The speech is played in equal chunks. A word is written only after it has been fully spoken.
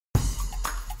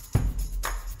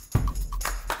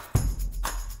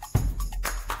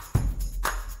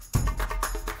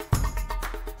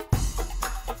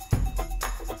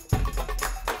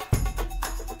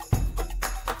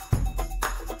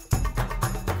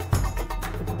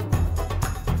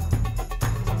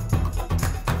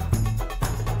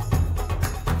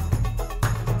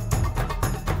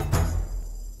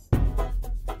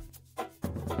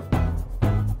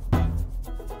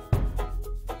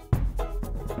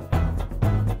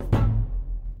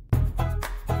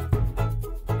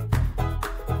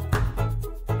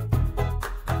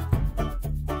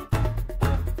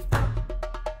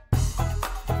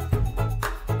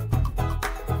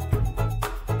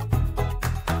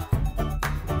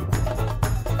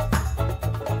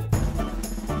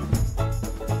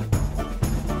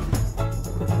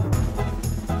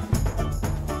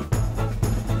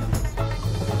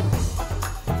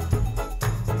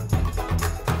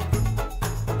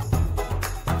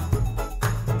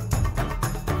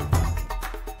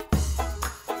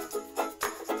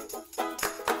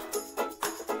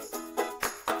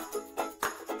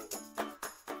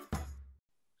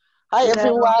Hi Hello.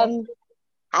 everyone.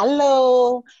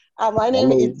 Hello. My name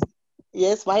Hello.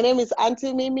 is my name is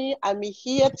Auntie Mimi. I'm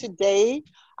here today.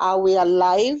 We are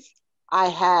live. I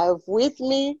have with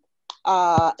me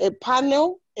a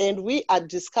panel, and we are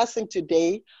discussing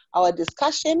today. Our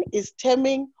discussion is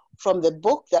stemming from the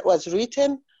book that was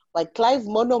written by Clive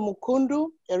Mono Mukundu,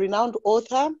 a renowned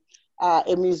author,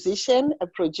 a musician, a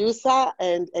producer,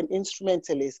 and an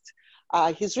instrumentalist.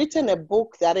 He's written a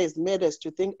book that has made us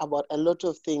to think about a lot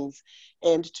of things.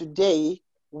 And today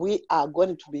we are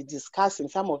going to be discussing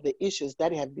some of the issues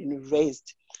that have been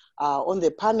raised. On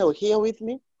the panel here with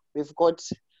me, we've got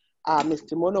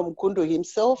Mr. Mono Mukundu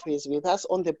himself, who is with us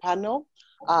on the panel.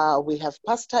 We have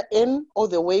Pastor N, all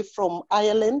the way from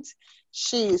Ireland.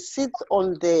 She sits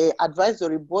on the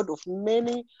advisory board of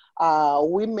many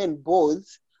women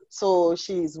boards. So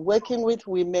she's working with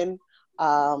women,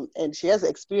 and she has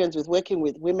experience with working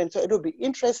with women. So it will be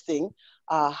interesting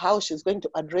how she's going to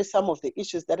address some of the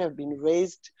issues that have been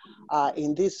raised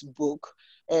in this book.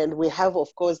 And we have,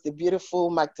 of course, the beautiful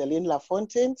Magdalene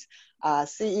Lafontant,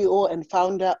 CEO and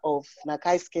founder of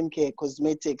Nakai Skincare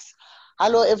Cosmetics.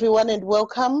 Hello, everyone, and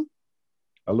welcome.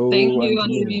 Hello. Thank you, Auntie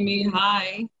Auntie Mimi. Mimi.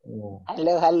 Hi. Oh.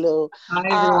 Hello, hello. Hi,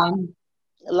 everyone.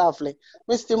 Lovely.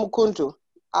 Mr. Mukundu,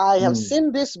 I have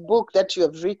seen this book that you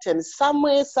have written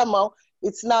somewhere, somehow.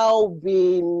 It's now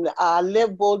been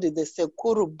labeled the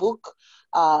Sekuru book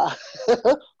of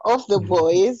the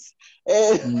boys.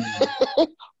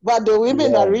 But the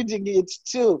women are reading it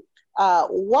too.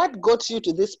 What got you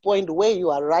to this point where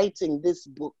you are writing this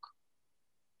book?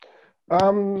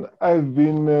 I've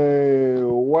been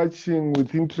watching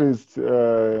with interest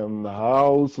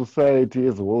how society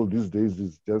as a whole these days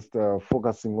is just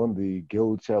focusing on the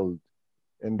girl child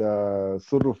and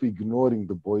sort of ignoring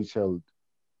the boy child.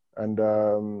 And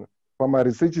my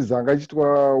researches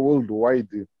worldwide,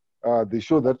 they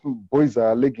show that boys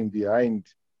are lagging behind.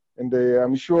 And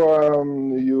I'm sure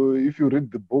if you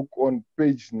read the book on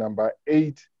page number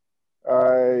 8,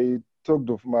 I talked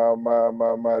of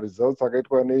my results.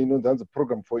 That's a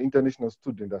program for international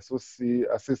student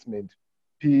assessment,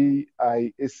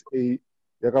 PISA,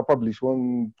 published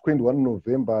on 21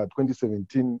 November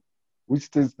 2017, which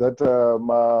states that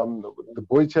the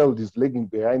boy child is lagging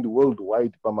behind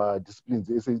worldwide by disciplines.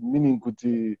 It's meaning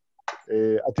kuti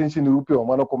attention rupewa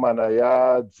mwanakomana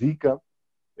yadzika.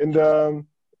 And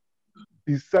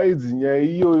besides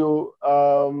iyoyo,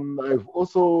 I've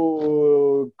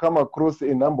also come across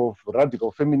a number of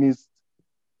radical feminists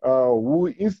who,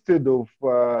 instead of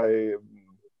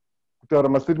kutaura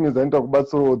mastatements anoita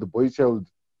kubatsirawo the boy child,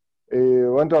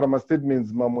 vanotaura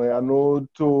mastatements mamwe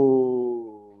anoto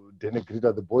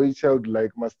denigrate the boy child,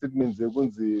 like mastatements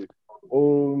ekunzi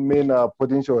all men are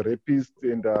potential rapists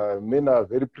and men are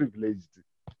very privileged.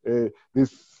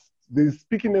 They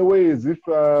speak in a way as if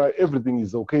everything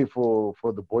is okay for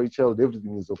the boy child,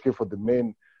 everything is okay for the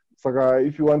men. So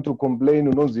if you want to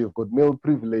complain, you've got male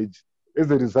privilege. As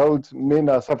a result, men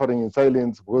are suffering in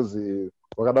silence because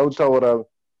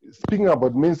speaking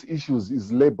about men's issues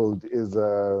is labeled as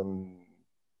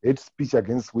hate speech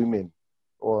against women.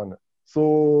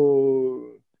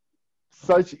 So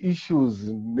such issues,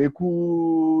 I'm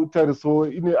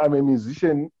a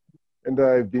musician, and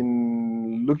I've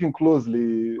been looking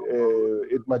closely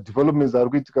at my developments are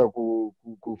ku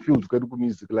field kwedu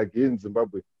music, like here in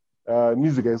Zimbabwe.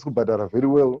 Music is kubhadhara very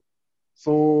well.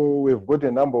 So we've got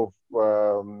a number of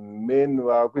men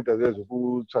vakuita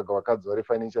zvekutsvaga vakadzi vari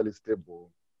financially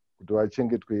stable kuti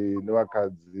vachengetwe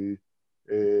nevakadzi.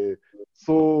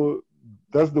 So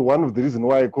that's the one of the reason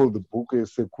why I call the book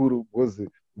Sekuru, because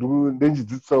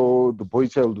ndenchidzidzisawo the boy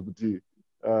child kuti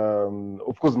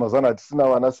of course mazana hatisina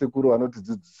vana sekuru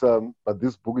vanotidzidzisa, but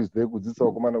this book is there kudzidzisa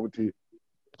vakomana kuti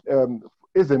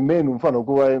as a man unofanira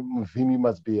kuva muvhimi,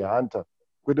 must be a hunter,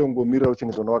 kwete kungomirira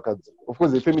kuchengetwa nevakadzi. Of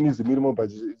course the feminism irimo, but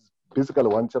it's basically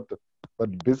one chapter, but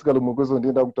basically mukweso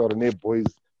ndienda kutaura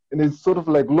boys, and it's sort of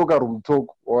like locker room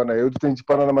talk ona yekuti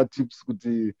tenchipanana matips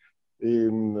kuti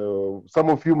some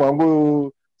of you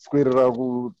mangoswerera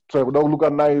kutry kuda kuluka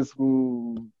nice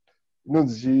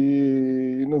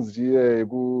inonzi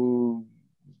ku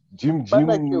gym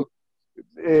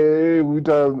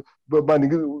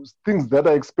things that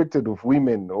are expected of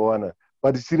women,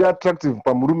 but it's really attractive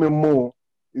pamurume more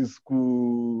is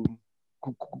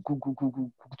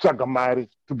kutsvaga mari,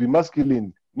 to be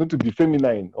masculine, not to be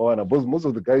feminine, because most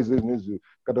of the guys in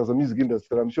the music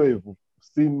industry, I'm sure you've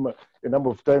seen a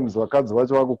number of times vakadzi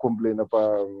vacho vakucomplaina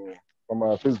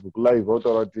Facebook live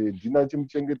vautaura kuti ndina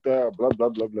chimuchengeta blah blah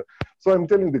blah blah. So I'm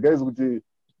telling the guys kuti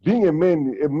being a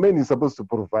man is supposed to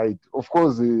provide. Of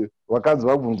course, wakadzi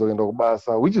vakubvunzwa kuenda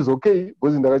kubasa, which is okay,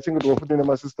 because ndakachengetwa futi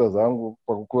nemasisters angu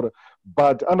pakukura.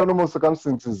 But under normal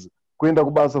circumstances, kuenda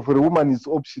kubasa for a woman is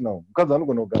optional. Mukadzi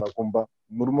anogona kugara kumba,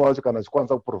 murume wacho kana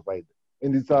achikwanisa kuprovide.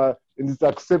 And it's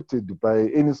accepted by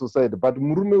any society. But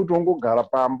murume kuti wangogara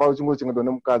pamba uchingochengetwa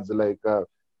nemukadzi, like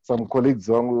some colleagues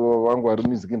wangu vari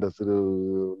music industry,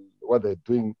 what they're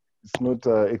doing, it's not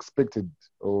expected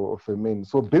of a man.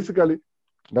 So basically,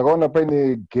 ndakaona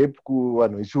paine gap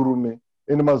kuvanhu vechirume,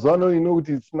 and mazuva ano, you know,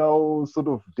 it's now sort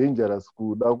of dangerous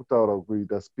kuda kutaura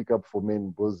kuita speak up for men,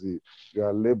 because you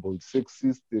are labeled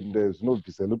sexist, and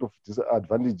zvinobvisa a lot of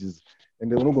disadvantages,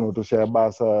 and unogona kutoshaya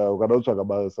basa ukada kutsvaga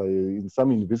basa in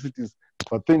some universities.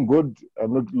 But thank God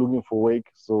I'm not looking for work,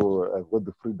 so I've got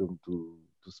the freedom to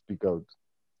speak out.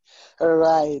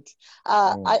 Right.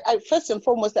 I first and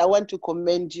foremost, I want to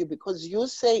commend you, because you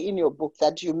say in your book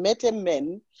that you met a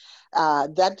man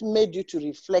that made you to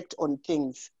reflect on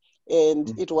things.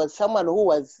 And it was someone who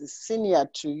was senior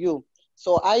to you.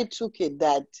 So I took it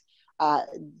that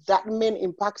that man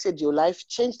impacted your life,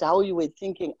 changed how you were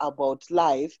thinking about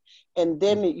life. And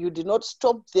then you did not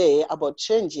stop there about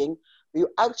changing. You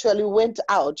actually went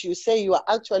out. You say you are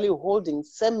actually holding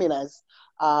seminars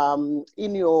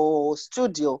in your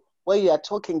studio where you are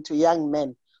talking to young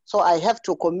men. So I have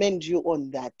to commend you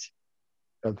on that.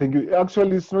 Thank you.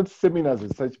 Actually, it's not seminars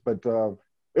as such, but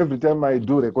every time I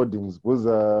do recordings, because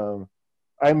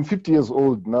I'm 50 years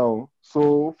old now,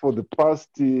 so for the past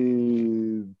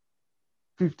 15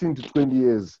 to 20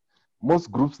 years,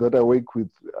 most groups that I work with,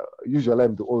 usually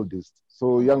I'm the oldest.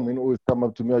 So young men always come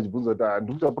up to me,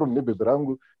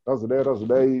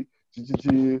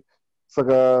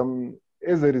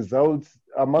 as a result,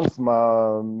 amongst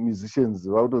my musicians,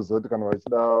 advice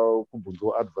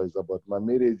about my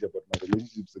marriage, about my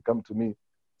relationships, they come to me.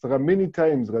 So many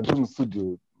times,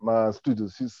 my studio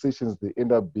sessions, they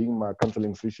end up being my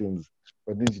counseling sessions,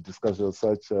 but then you discuss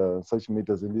such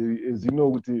matters. And as you know,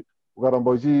 with the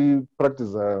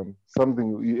practice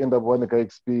something, you end up wanting to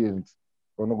experience.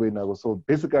 So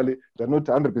basically, they're not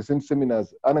 100%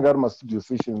 seminars. I got my studio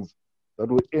sessions that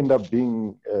will end up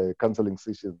being counseling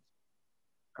sessions.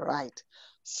 Right.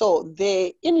 So in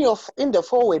the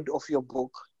foreword of your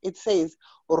book, it says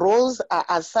roles are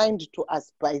assigned to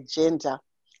us by gender,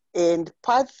 and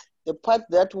the path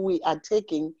that we are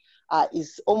taking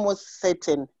is almost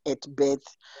certain at birth.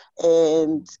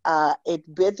 And at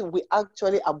birth, we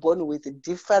actually are born with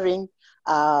differing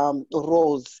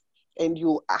roles. And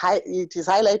it is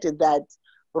highlighted that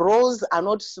roles are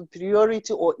not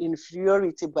superiority or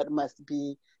inferiority, but must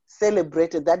be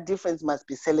celebrated. That difference must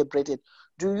be celebrated.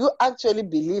 Do you actually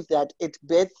believe that at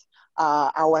birth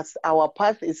our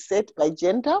path is set by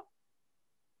gender?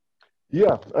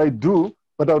 Yeah, I do.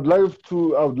 But I would like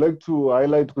to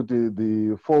highlight that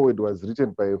the foreword was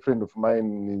written by a friend of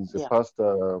mine. He's a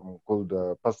pastor called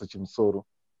Pastor Chimsoro.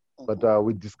 But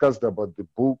we discussed about the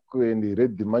book, and he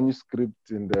read the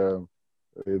manuscript, and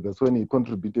that's when he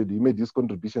contributed. He made his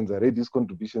contributions. I read his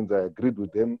contributions. I agreed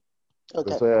with them. Okay.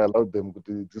 That's why I allowed them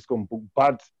to this book.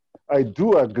 But I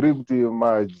do agree with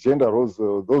my gender roles.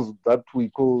 Those that we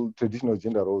call traditional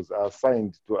gender roles are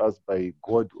assigned to us by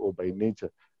God or by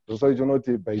nature. Those are not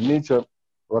by nature,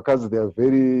 because they are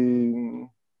very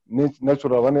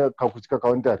natural.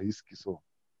 Risky. So,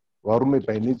 varume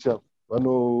by nature,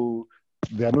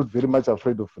 they are not very much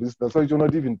afraid of risk. That's why you're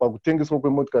not even motkari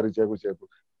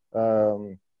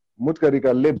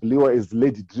label is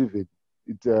lady driven.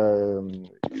 It a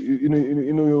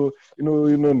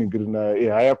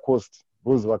higher cost.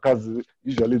 Those workers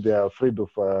usually they are afraid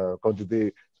of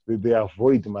they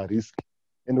avoid my risk.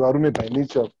 And varume by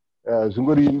nature,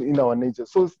 in our nature.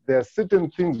 So there are certain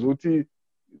things that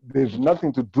they have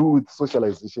nothing to do with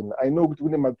socialization. I know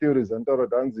between my theories and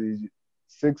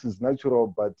sex is natural,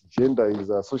 but gender is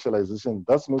a socialization.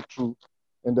 That's not true.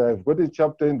 And I've got a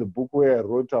chapter in the book where I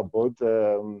wrote about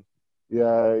the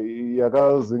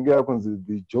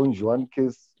John Juan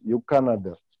case in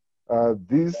Canada.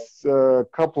 This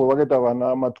couple, were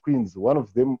twins. One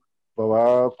of them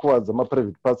was a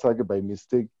private parts by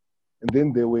mistake. And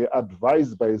then they were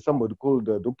advised by somebody called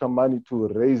Dr. Mani to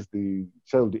raise the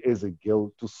child as a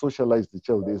girl, to socialize the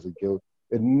child as a girl,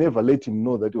 and never let him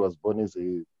know that he was born as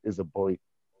a boy.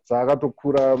 So I got to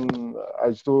kura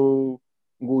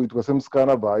it was some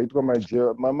scanner, it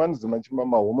was my man's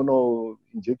hormonal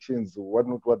injections,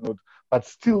 whatnot. But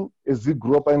still, as he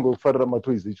grew up, I go far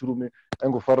is a churume, I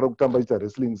go far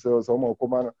wrestling, so some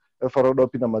command. You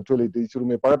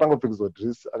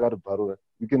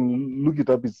can look it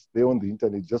up, it's there on the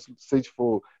internet. Just search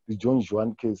for the John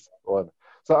Juan case.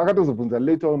 So I got to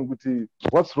later on,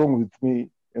 what's wrong with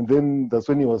me? And then that's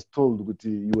when he was told that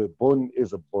you were born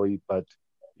as a boy, but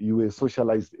you were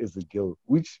socialized as a girl,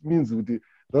 which means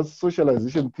that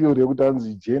socialization theory,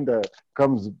 gender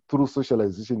comes through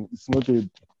socialization. It's not a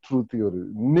true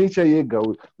theory. Nature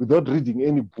yega, without reading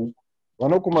any book,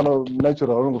 vanakomana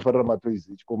natural vanongofarira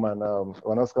matoizi chikomana,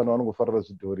 vanasikana vanongofarira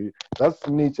zvidhori. That's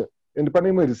nature. And pane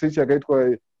imwe research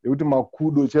yakaitwa yekuti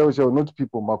makudo chaiwo not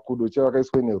people, makudo chaiwo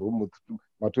akaiswa neroom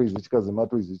matoizi echikadzi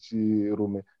matoizi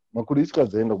echirume. Makudo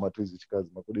echikadzi aenda kumatoizi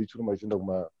echikadzi, makudo echirume achienda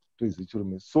kumatoizi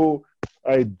echirume. So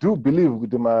I do believe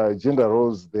with my gender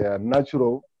roles, they are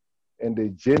natural, and the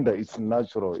gender is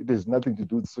natural. It has nothing to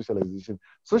do with socialization.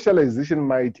 Socialization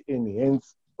might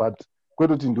enhance, but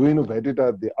kwetoti ndo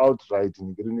inovaitota the outright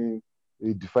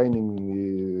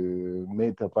defining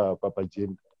matter pa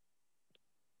gender.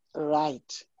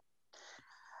 Right.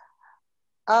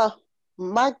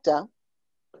 Magda.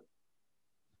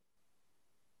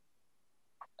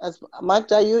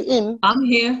 Magda, are you in? I'm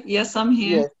here. Yes, I'm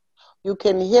here. Yes. You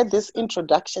can hear this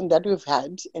introduction that we've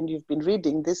had, and you've been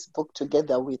reading this book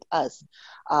together with us.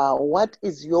 What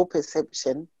is your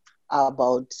perception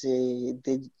about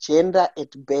the gender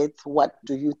at birth? What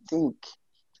do you think?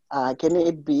 Can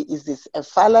it be, is this a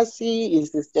fallacy?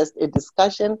 Is this just a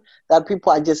discussion that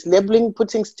people are just labeling,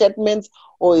 putting statements?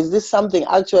 Or is this something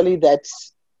actually that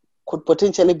could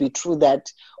potentially be true,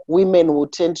 that women will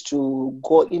tend to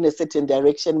go in a certain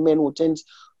direction, men will tend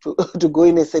to go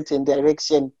in a certain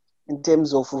direction in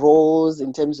terms of roles,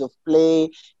 in terms of play,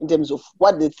 in terms of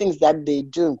what the things that they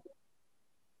do?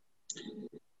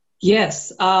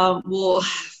 Yes. Well,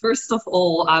 first of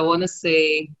all, I want to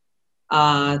say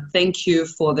thank you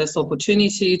for this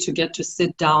opportunity to get to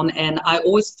sit down. And I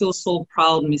always feel so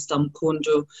proud, Mr.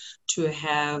 Mukundu, to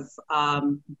have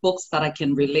books that I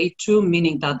can relate to,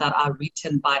 meaning that are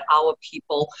written by our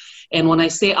people. And when I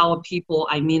say our people,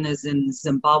 I mean as in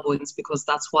Zimbabweans, because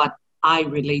that's what I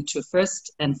relate to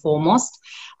first and foremost.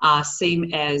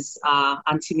 Same as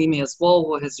Auntie Mimi as well,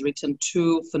 who has written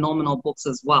 2 phenomenal books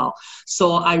as well.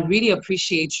 So I really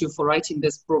appreciate you for writing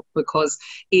this book, because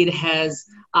it has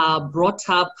brought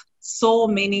up so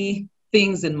many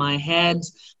things in my head.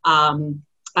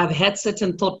 I've had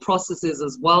certain thought processes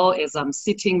as well as I'm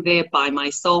sitting there by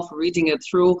myself, reading it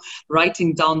through,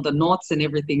 writing down the notes and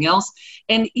everything else,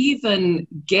 and even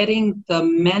getting the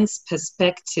men's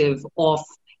perspective of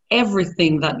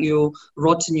everything that you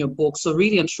wrote in your book. So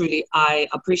really and truly, I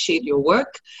appreciate your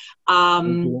work.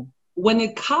 When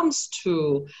it comes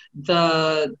to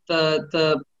the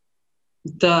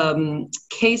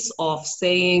case of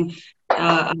saying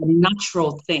a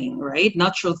natural thing, right?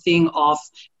 Natural thing of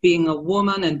being a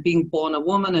woman and being born a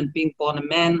woman and being born a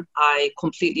man, I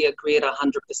completely agree at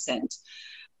 100%.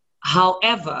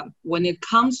 However, when it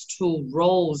comes to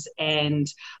roles and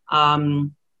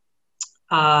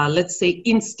let's say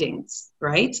instincts,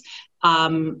 right?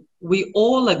 We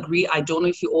all agree, I don't know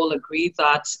if you all agree,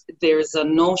 that there's a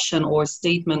notion or a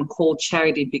statement called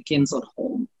charity begins at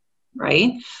home,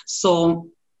 right? So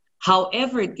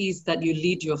however it is that you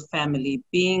lead your family,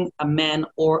 being a man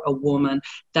or a woman,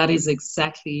 that is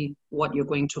exactly what you're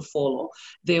going to follow.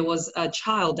 There was a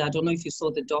child, I don't know if you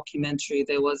saw the documentary,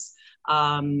 there was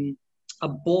a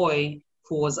boy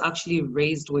who was actually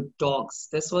raised with dogs.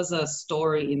 This was a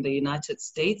story in the United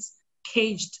States,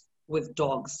 caged with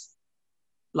dogs,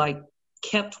 like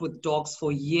kept with dogs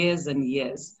for years and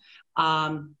years.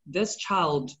 This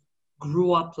child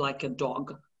grew up like a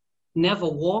dog, never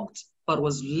walked, but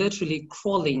was literally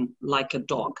crawling like a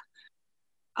dog.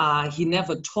 He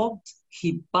never talked,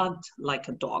 he bugged like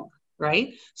a dog,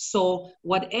 right? So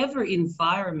whatever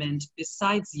environment,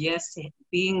 besides, yes,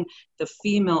 being the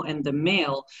female and the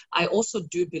male, I also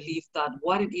do believe that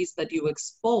what it is that you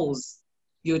expose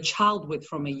your child with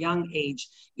from a young age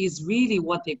is really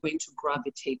what they're going to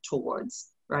gravitate towards,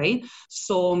 right?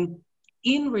 So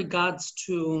in regards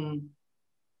to,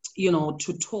 you know,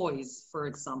 to toys, for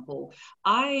example,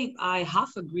 I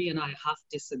half agree and I half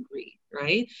disagree,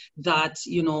 right? That,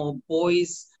 you know,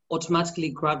 boys automatically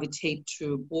gravitate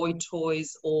to boy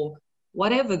toys or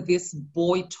whatever this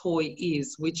boy toy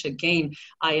is, which again,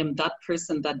 I am that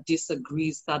person that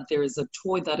disagrees that there is a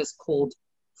toy that is called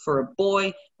for a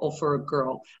boy or for a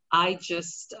girl. I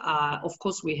just, of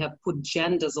course, we have put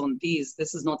genders on these.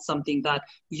 This is not something that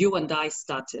you and I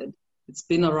started. It's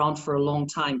been around for a long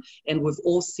time, and we've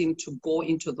all seemed to go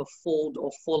into the fold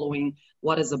of following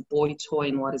what is a boy toy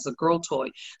and what is a girl toy.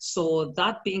 So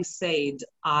that being said,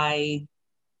 I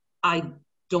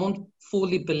don't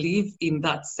fully believe in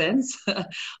that sense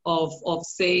of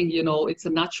saying, you know, it's a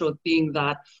natural thing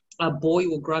that a boy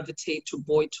will gravitate to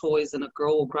boy toys and a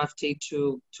girl will gravitate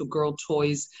to girl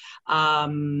toys.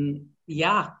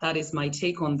 Yeah, that is my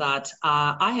take on that.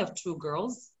 I have 2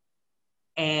 girls,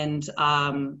 and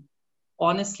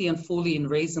honestly and fully in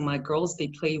raising my girls, they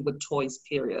play with toys,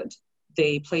 period.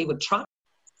 They play with trucks.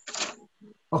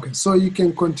 Okay, so you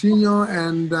can continue.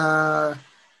 And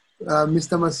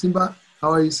Mr. Masimba,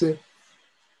 how are you, sir?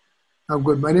 I'm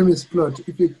good. My name is Plot.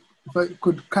 If I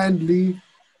could kindly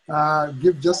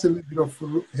give just a little bit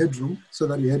of headroom so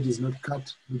that your head is not cut,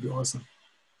 it would be awesome.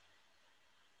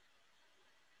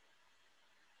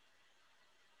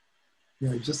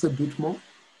 Yeah, just a bit more.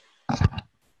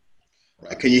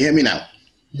 Right. Can you hear me now?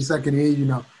 Yes, I can hear you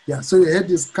now. Yeah, so your head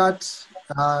is cut,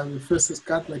 your face is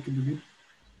cut like in the video.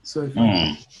 So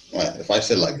if I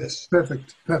sit like this.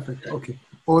 Perfect. Okay,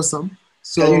 awesome.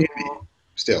 So Can you hear me?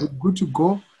 Still good to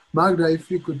go. Magda, if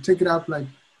you could take it up like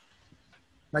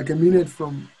a minute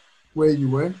from where you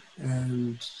were.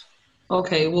 And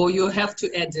okay, well, you have to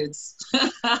edit.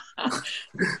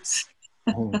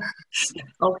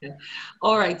 Okay,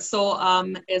 all right. So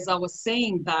as I was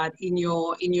saying, that in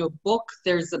your book,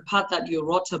 there's a part that you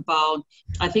wrote about,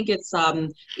 I think it's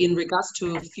in regards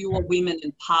to fewer women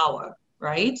in power,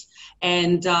 right?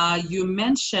 And you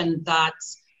mentioned that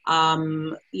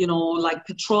like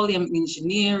petroleum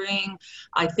engineering,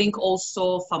 I think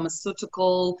also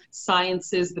pharmaceutical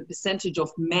sciences, the percentage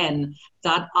of men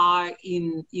that are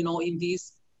in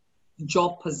these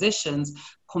job positions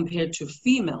compared to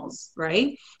females,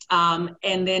 right?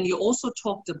 And then you also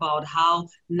talked about how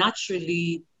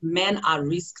naturally men are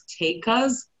risk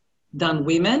takers than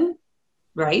women,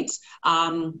 right?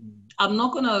 I'm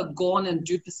not gonna go on and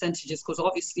do percentages because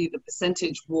obviously the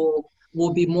percentage will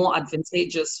be more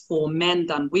advantageous for men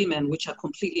than women, which I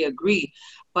completely agree.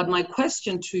 But my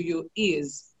question to you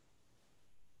is,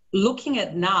 looking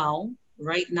at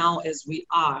right now as we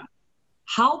are,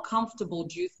 how comfortable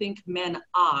do you think men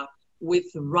are with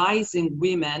rising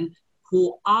women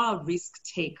who are risk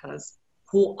takers,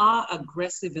 who are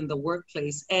aggressive in the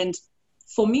workplace? And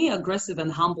for me, aggressive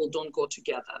and humble don't go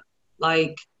together.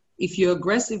 Like, if you're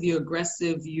aggressive,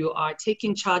 you are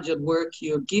taking charge at work,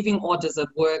 you're giving orders at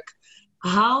work.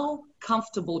 How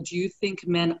comfortable do you think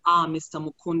men are, Mr.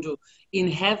 Mukundu, in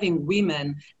having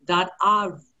women that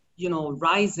are,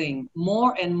 rising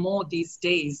more and more these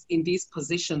days in these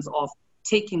positions of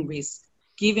taking risks,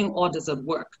 giving orders at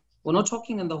work? We're not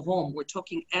talking in the home, we're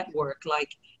talking at work,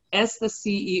 like as the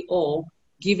CEO,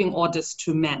 giving orders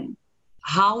to men.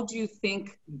 How do you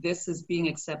think this is being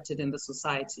accepted in the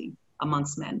society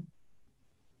amongst men?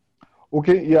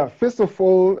 Okay, yeah. First of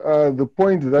all, the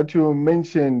point that you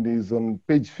mentioned is on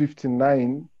page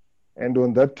 59. And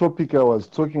on that topic, I was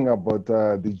talking about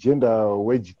the gender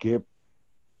wage gap.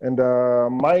 And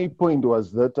my point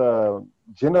was that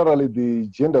generally the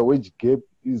gender wage gap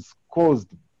is caused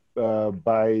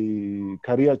by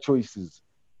career choices.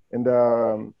 And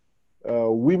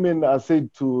women are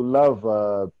said to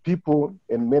love people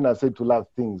and men are said to love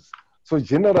things. So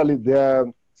generally there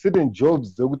are certain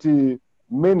jobs that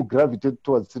men gravitate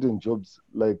towards certain jobs,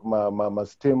 like my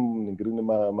STEM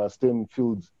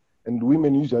fields, and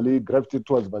women usually gravitate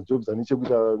towards my jobs and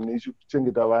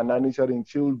nurturing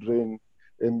children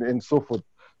and so forth.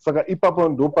 Saka ipapo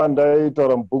ndo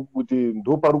pandaitaura mubhuku kuti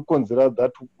ndo pari kukonzera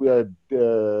that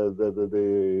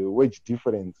the wage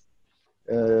difference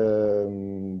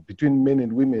between men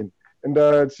and women. And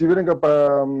tichiverenga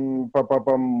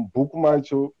pamubhuku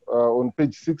macho on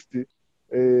page 60,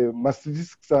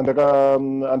 statistics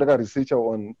andaka researcher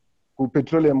on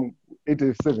petroleum,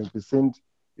 87%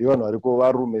 yevanhu variko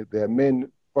varume, they are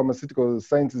men. Pharmaceutical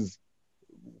sciences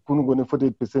kunongone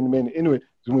 48% men. Anyway,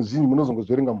 zvimwe zvinji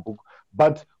munozongozverenga mubhuku.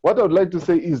 But what I would like to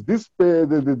say is this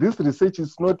research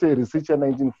is not a research in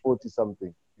 1940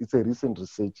 something. It's a recent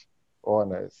research.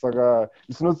 Saka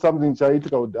it's not something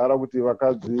chaitika kudhara kuti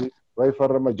vakadzi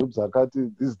vaifarira majobs akati.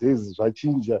 These days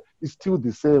zvachinja. It's still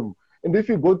the same. And if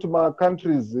you go to my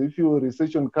countries, if you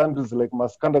research on countries like my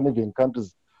Scandinavian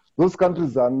countries, those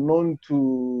countries are known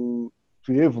to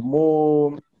have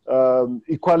more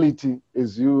equality,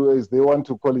 as they want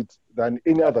to call it, than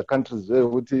any other countries. A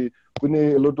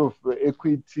lot of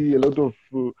equity, a lot of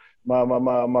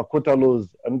quota laws,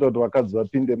 and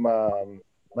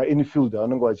any field.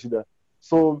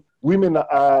 So women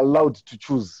are allowed to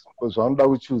choose, because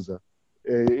we choose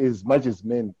as much as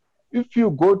men. If you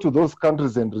go to those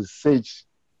countries and research,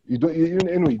 you don't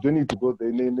need to go there.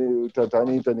 On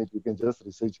the internet, you can just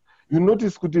research. You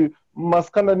notice that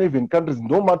Scandinavian countries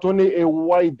no matter a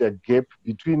wider gap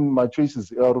between my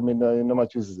choices and my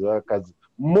choices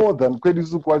more than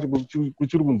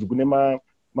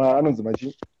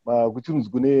kuchirunzi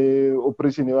kune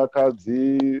operation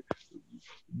yevakadzi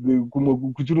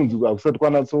kuchirunzi hakusati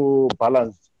kwanatso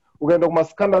balance. Ukaenda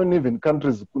kuma-Scandinavian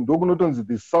countries ndokunotonzi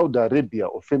the Saudi Arabia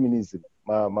of feminism,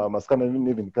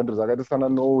 ma-Scandinavian countries akaita sana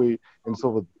Norway and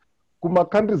so forth.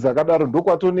 Kuma-countries akadaro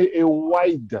ndokwatone a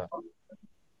wider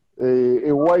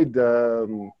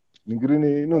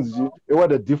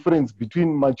difference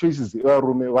between ma-choices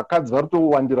evarume. Vakadzi vari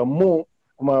kutowandira more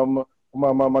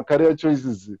kuma-career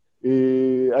choices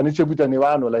ane chekuita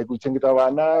nevanhu, like kuchengeta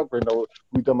vana, kuenda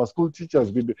kuita ma-school teachers,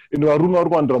 and varume vari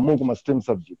kuwandira more kuma-STEM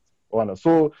subjects.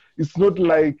 So it's not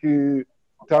like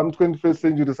time 21st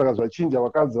century saka zvachinja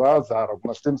vakadzi vazara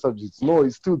kuma-STEM subjects. No,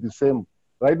 it's still the same.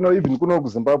 Right now, even kuno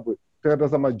kuZimbabwe,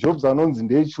 takatarisa ma-jobs anonzi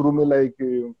ndeechirume,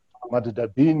 like madhodha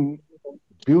bin,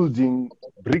 building,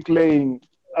 bricklaying.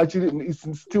 Actually, it's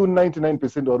still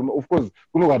 99% varume. Of course,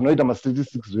 kuno vanoita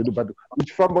ma-statistics zvedu, but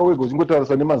uchifamba wega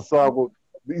uchingotariswa nemaziso ako,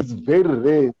 it's very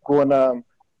rare kuona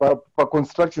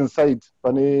pa-construction site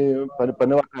pane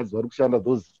vakadzi vari kushanda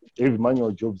those heavy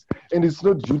manual jobs, and it's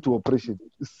not due to oppression,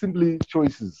 it's simply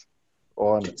choices.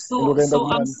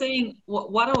 So I'm saying,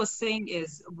 what I was saying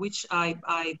is, which I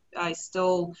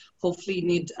still hopefully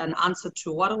need an answer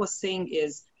to. What I was saying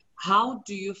is, how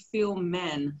do you feel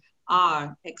men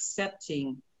are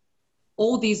accepting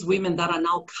all these women that are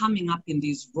now coming up in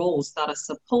these roles that are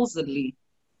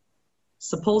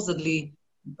supposedly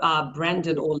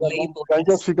branded or labeled?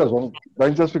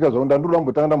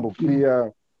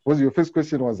 Because your first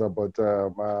question was about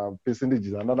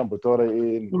percentages,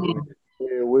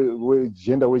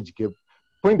 gender wage gap.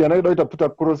 Point I put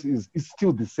across is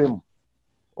still the same.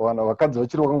 Vakadzi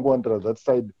vachiri vakangowandira that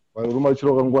side, varume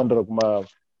vachiri vakangowandira kuma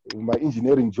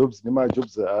engineering jobs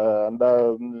nema-jobs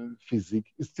under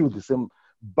physics, is still the same.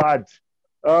 But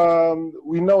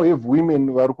we now have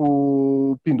women vari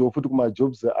kupindawo futi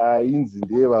kuma-jobs ainzi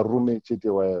ndeevarume chete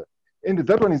waya, and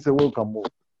that one is a welcome move.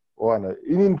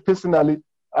 In personally,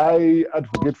 I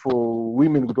advocate for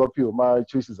women kuti vapiwe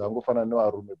ma-choices angofanana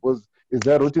nevarume, because as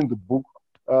I wrote in the book,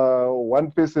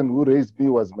 one person who raised me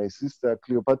was my sister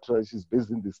Cleopatra. She's based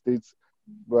in the States.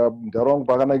 Ndarongo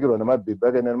pakanakirwa nemabhebhi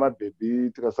ake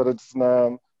nemabhebhi tikasara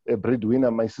tisina a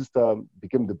breadwinner. My sister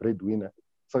became the breadwinner.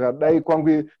 Saka dai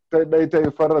kwangu dai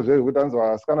taifarira zvaizvo kuti anzi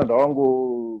vasikana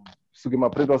ndavangosvike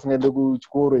mapreti vasingaende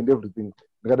kuchikoro and everything,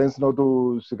 ndikadai ndisina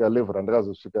kutosvika level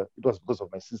randakazosvika. It was because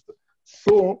of my sister.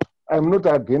 So I'm not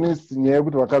against nyaya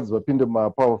yekuti vakadzi vapinde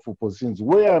ma-powerful positions.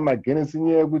 Where I'm against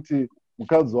nyaya yekuti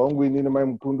mukadzi wangu inini mai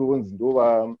mukundu onzi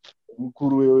ndova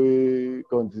mukuru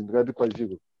wekaunti ndikati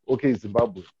pachiko, okay,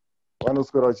 Zimbabwe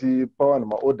vanoswera vachipa vanhu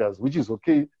ma-orders, which is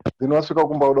okay, then vasvika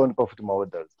kumba voda kundipa futi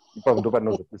ma-orders. Ipapo ndo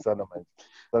patinozopesana manje.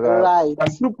 Saka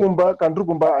kandiri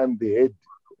kumba I'm the head,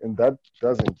 and that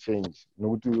doesn't change.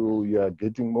 Nokuti you are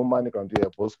getting more money kana kuti you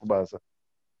are boss kubasa.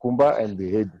 Kumba I'm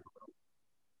the head.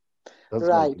 That's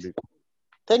right.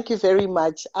 Thank you very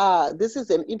much. This is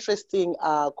an interesting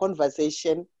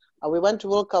conversation. We want to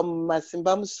welcome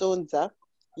Masimba Musodza.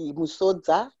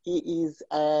 He is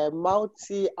a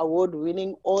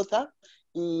multi-award-winning author.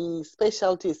 His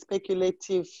specialty is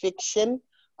speculative fiction.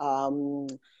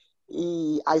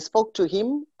 I spoke to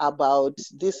him about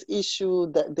this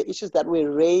issue, the issues that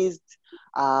were raised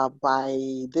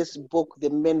by this book,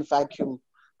 The Men Vacuum.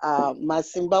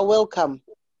 Masimba, welcome.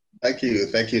 Thank you,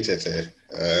 Tete.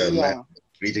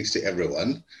 Greetings to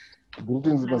everyone.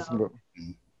 Greetings, Masimba.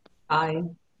 Hi.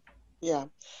 Yeah.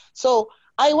 So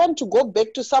I want to go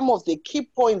back to some of the key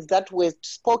points that were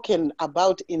spoken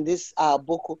about in this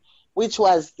book, which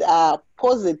was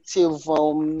positive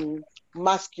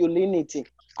masculinity.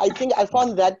 I think I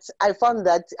found that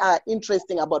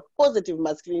interesting about positive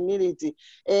masculinity,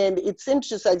 and it seems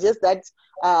to suggest that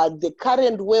the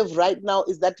current wave right now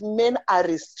is that men are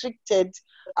restricted.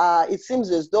 It seems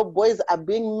as though boys are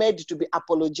being made to be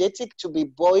apologetic, to be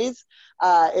boys,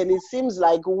 and it seems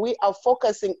like we are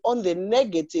focusing on the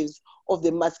negatives of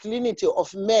the masculinity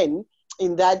of men,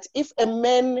 in that if a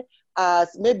man,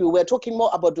 maybe we're talking more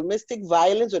about domestic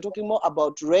violence, we're talking more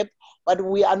about rape, but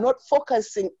we are not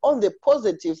focusing on the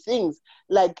positive things,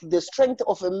 like the strength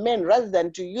of a man. Rather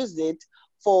than to use it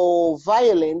for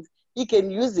violence, he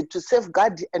can use it to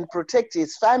safeguard and protect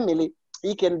his family.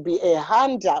 He can be a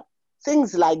hunter,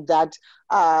 things like that.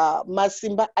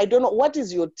 Masimba, I don't know, what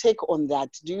is your take on that?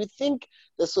 Do you think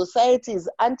the society is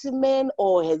anti-men,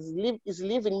 or is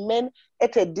leaving men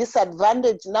at a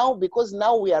disadvantage now, because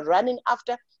now we are running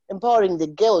after empowering the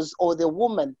girls or the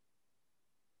women?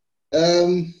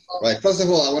 Right, first of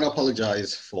all, I want to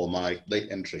apologize for my late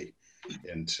entry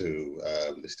into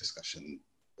this discussion,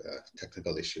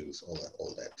 technical issues,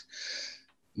 all that.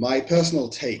 My personal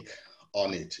take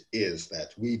on it is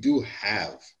that we do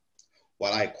have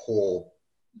what I call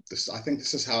this. I think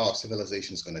this is how our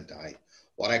civilization is going to die.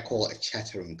 What I call a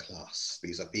chattering class.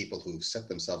 These are people who set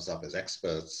themselves up as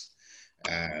experts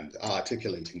and are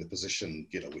articulating the position,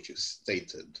 which is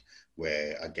stated,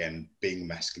 where again, being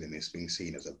masculine is being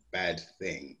seen as a bad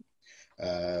thing.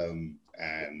 And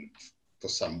for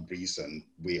some reason,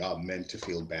 we are meant to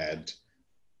feel bad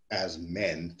as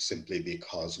men simply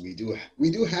because we do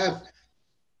have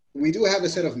a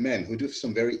set of men who do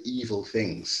some very evil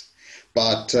things.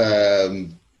 But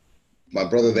my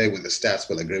brother there with the stats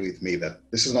will agree with me that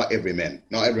this is not every man.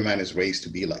 Not every man is raised to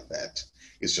be like that.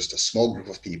 It's just a small group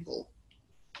of people.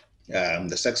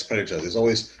 The sex predators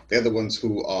they're the ones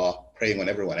who are preying on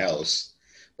everyone else.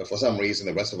 But for some reason,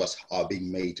 the rest of us are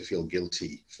being made to feel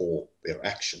guilty for their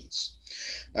actions.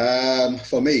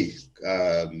 For me,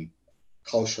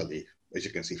 culturally, as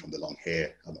you can see from the long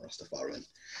hair, I'm a Rastafarian.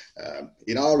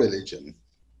 In our religion,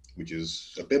 which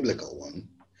is a biblical one,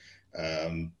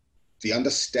 the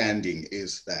understanding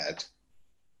is that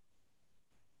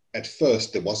at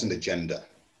first there wasn't a gender.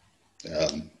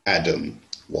 Adam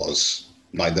was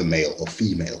neither male or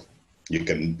female.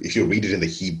 If you read it in the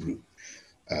Hebrew,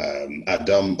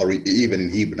 Adam, or even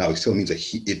in Hebrew now, it still means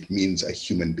it means a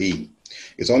human being.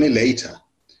 It's only later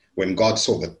when God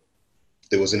saw that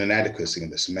there was an inadequacy in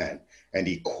this man, and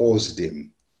he caused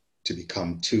him to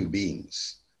become two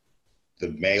beings. The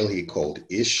male he called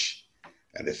Ish,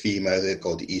 and the female he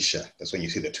called Isha. That's when you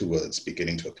see the two words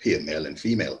beginning to appear, male and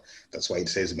female. That's why it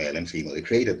says male and female, he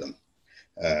created them.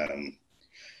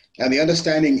 And the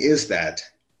understanding is that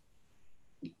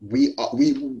we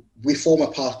form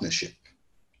a partnership.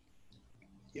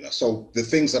 So the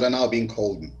things that are now being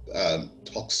called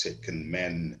toxic in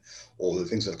men, or the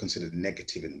things that are considered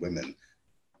negative in women,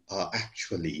 are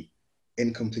actually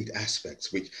incomplete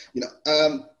aspects, which,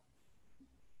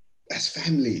 as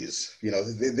families,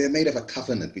 they're made of a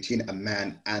covenant between a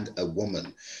man and a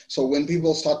woman. So when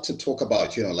people start to talk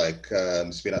about, like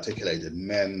it's been articulated,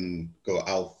 men go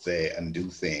out there and do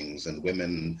things, and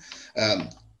women,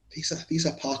 these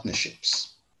are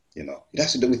partnerships. It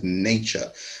has to do with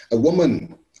nature. A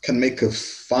woman can make a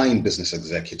fine business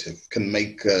executive, can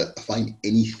make a fine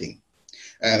anything.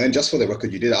 And just for the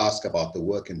record, you did ask about the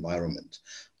work environment.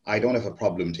 I don't have a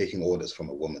problem taking orders from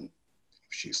a woman.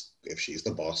 If she's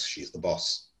the boss, she's the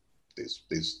boss.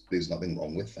 There's nothing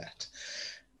wrong with that.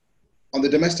 On the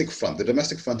domestic front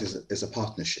is a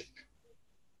partnership.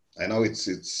 I know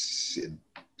it's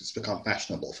become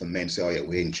fashionable for men to say, oh yeah,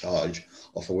 we're in charge,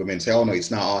 or for women to say, oh no, it's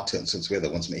now our turn since we're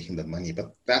the ones making the money.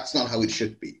 But that's not how it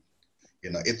should be.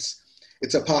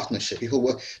 It's a partnership. People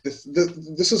work.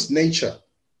 This is nature.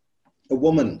 A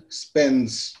woman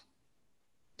spends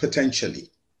potentially,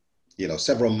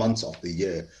 several months of the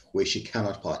year where she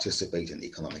cannot participate in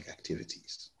economic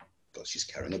activities because she's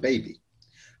carrying a baby.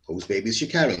 Whose baby is she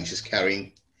carrying? She's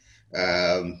carrying,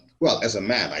 well, as a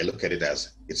man, I look at it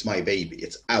as it's my baby,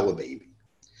 it's our baby.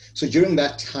 So during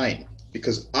that time,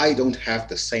 because I don't have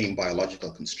the same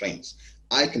biological constraints,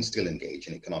 I can still engage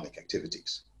in economic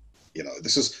activities.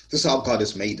 This is how God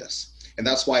has made us. And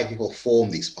that's why people form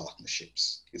these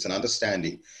partnerships. It's an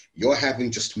understanding. You're having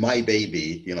just my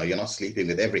baby, you're not sleeping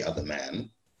with every other man.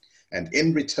 And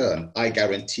in return, I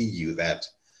guarantee you that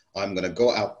I'm going to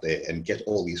go out there and get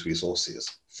all these resources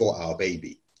for our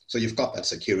baby. So you've got that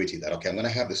security that, okay, I'm going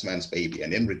to have this man's baby,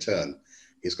 and in return,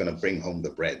 he's going to bring home the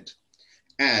bread.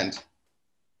 And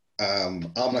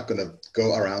I'm not going to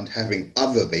go around having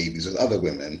other babies with other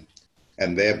women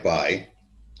and thereby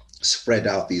spread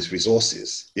out these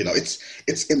resources.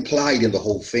 It's implied in the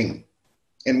whole thing.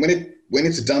 And when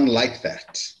it's done like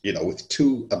that, with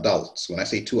two adults, when I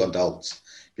say two adults,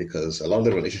 because a lot of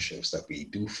the relationships that we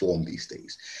do form these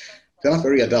days, they're not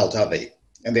very adult, are they?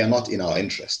 And they're not in our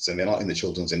interests, and they're not in the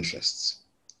children's interests.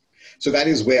 So that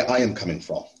is where I am coming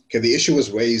from. Okay, the issue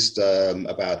was raised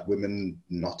about women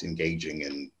not engaging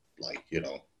in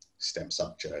STEM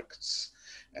subjects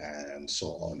and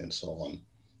so on and so on.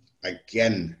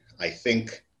 Again, I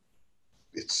think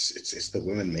it's the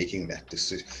women making that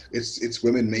decision. It's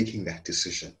women making that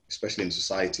decision, especially in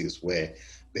societies where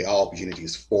there are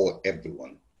opportunities for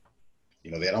everyone.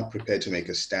 They're not prepared to make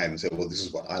a stand and say, well, this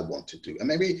is what I want to do. And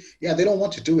maybe, yeah, they don't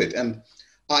want to do it. And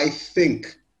I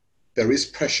think there is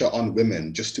pressure on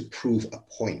women just to prove a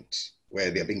point where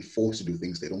they're being forced to do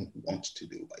things they don't want to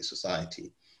do by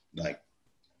society. Like,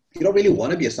 you don't really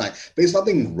want to be a scientist. There's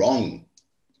nothing wrong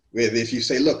with if you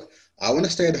say, look, I want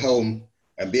to stay at home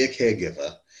and be a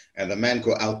caregiver, and the man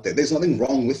go out there. There's nothing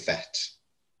wrong with that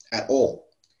at all.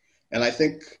 And I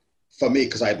think for me,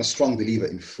 because I'm a strong believer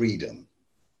in freedom,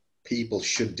 people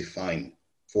should define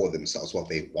for themselves, what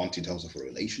they want in terms of a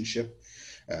relationship.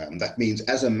 That means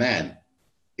as a man,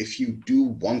 if you do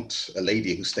want a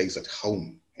lady who stays at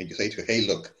home and you say to her, hey,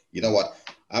 look, you know what?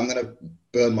 I'm going to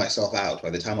burn myself out. By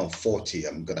the time I'm 40,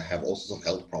 I'm going to have all sorts of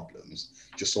health problems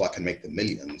just so I can make the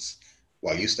millions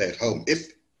while you stay at home.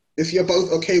 If you're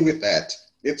both okay with that,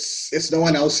 it's no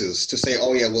one else's to say,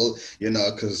 oh, yeah, well, you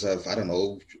know, because of, I don't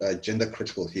know, gender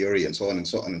critical theory and so on and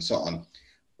so on and so on,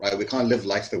 right? We can't live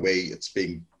life the way it's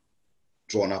being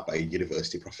drawn up by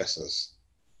university professors.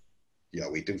 You know,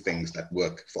 we do things that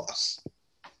work for us.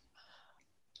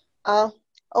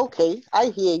 Okay, I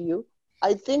hear you.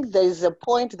 I think there is a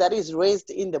point that is raised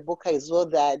in the book as well,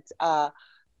 that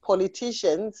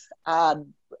politicians are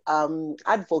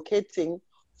advocating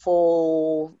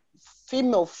for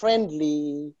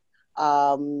female-friendly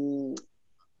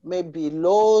maybe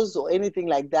laws or anything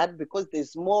like that, because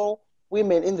there's more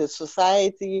women in the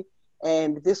society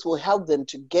and this will help them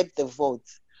to get the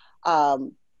votes.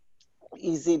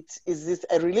 Is this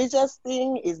a religious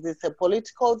thing? Is this a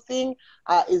political thing?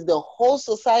 Is the whole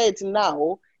society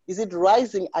now, is it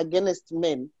rising against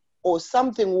men, or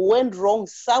something went wrong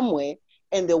somewhere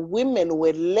and the women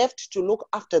were left to look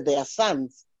after their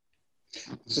sons?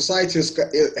 Society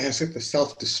has hit the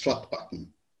self-destruct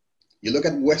button. You look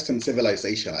at Western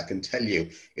civilization, I can tell you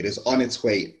it is on its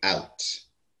way out.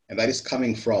 And that is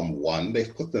coming from, one,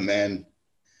 they've put the man,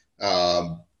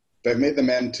 they've made the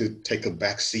man to take a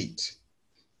back seat.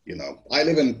 You know, I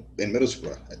live in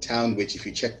Middlesbrough, a town which, if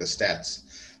you check the stats,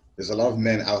 there's a lot of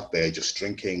men out there just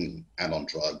drinking and on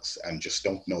drugs and just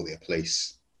don't know their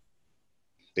place.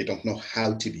 They don't know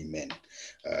how to be men.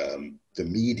 The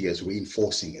media is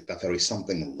reinforcing it, that there is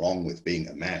something wrong with being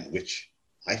a man, which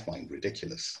I find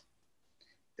ridiculous.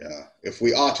 If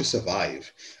we are to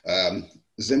survive,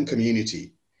 Zim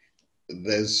community,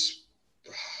 there's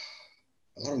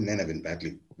a lot of men have been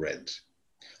badly bred,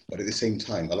 but at the same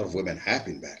time, a lot of women have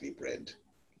been badly bred.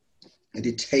 And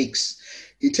it takes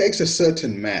a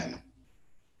certain man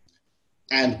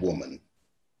and woman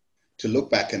to look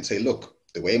back and say, look,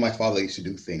 the way my father used to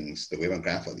do things, the way my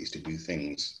grandfather used to do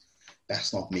things,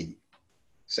 that's not me.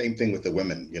 Same thing with the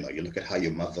women. You know, you look at how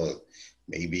your mother,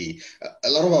 maybe, a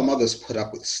lot of our mothers put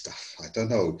up with stuff. I don't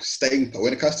know,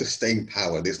 when it comes to staying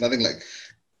power, there's nothing like,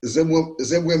 Zim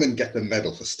women get the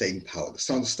medal for staying power.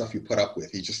 Some of the stuff you put up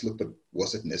with, you just look at,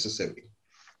 was it necessary?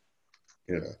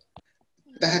 You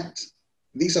know,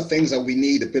 these are things that we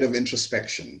need a bit of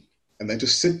introspection, and then to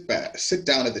sit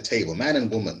down at the table, man and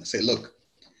woman, say, look,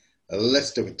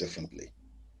 let's do it differently.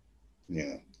 You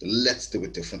know, let's do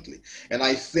it differently. And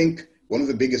I think one of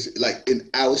the biggest, like in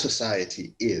our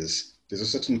society, is there's a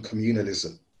certain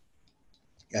communalism.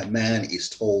 A man is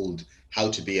told how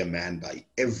to be a man by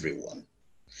everyone.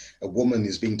 A woman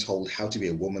is being told how to be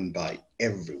a woman by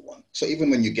everyone. So even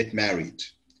when you get married,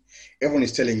 everyone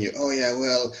is telling you, oh yeah,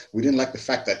 well, we didn't like the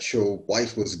fact that your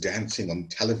wife was dancing on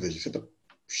television. But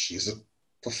she's a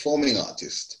performing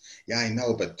artist. Yeah, I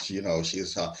know, but you know,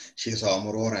 she's our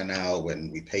Morora now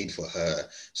when we paid for her.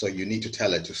 So you need to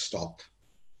tell her to stop.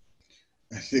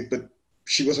 I think, but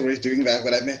she was already doing that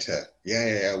when I met her.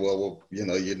 Yeah. Well, you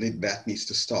know, that needs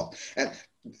to stop. And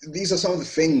these are some of the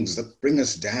things that bring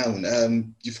us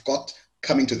down. You've got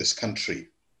coming to this country.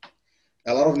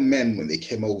 A lot of men, when they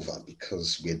came over,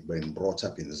 because we had been brought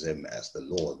up in Zim as the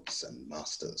lords and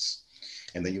masters,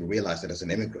 and then you realize that as an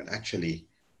immigrant, actually,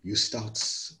 you start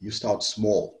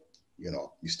small. You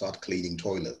know, you start cleaning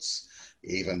toilets,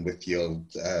 even with your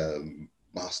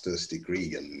master's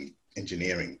degree in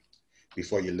engineering,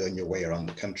 before you learn your way around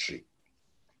the country.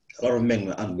 A lot of men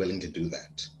were unwilling to do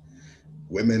that.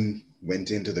 Women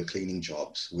went into the cleaning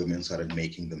jobs. Women started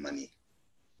making the money.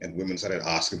 And women started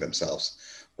asking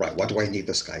themselves, right, what do I need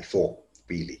this guy for,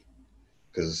 really?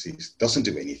 Because he doesn't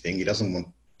do anything. He doesn't want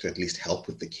to at least help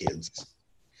with the kids.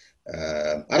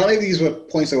 I don't know if these were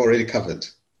points that were already covered.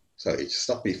 Sorry,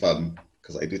 stop me if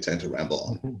because I do tend to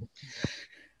ramble on.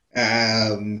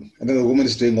 And then the woman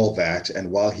is doing all that, and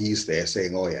while he's there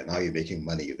saying, oh yeah, now you're making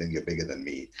money, you think you're bigger than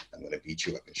me, I'm going to beat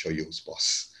you up and show you who's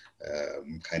boss,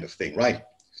 kind of thing, right?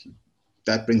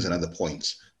 That brings another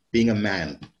point. Being a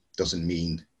man doesn't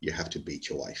mean you have to beat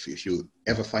your wife. If you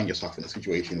ever find yourself in a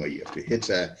situation where you have to hit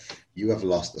her, you have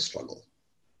lost the struggle.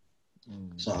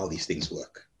 It's not how these things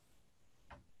work.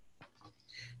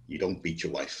 You don't beat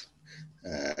your wife.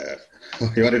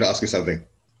 You wanted to ask me something?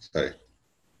 Sorry.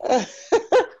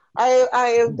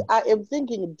 I am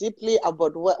thinking deeply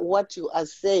about what you are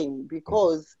saying,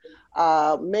 because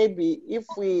maybe if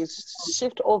we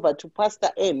shift over to Pastor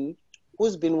N,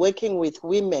 who's been working with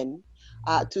women,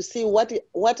 to see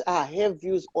what are her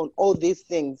views on all these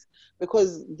things,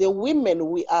 because the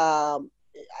women we are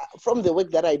from the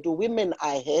work that I do, women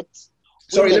are hurt.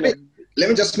 Sorry, Women let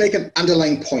me just make an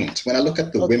underlying point. When I look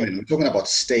at the Okay. women, we're talking about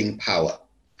staying power.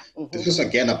 This is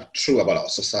again true about our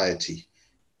society.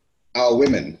 Our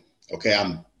women, okay,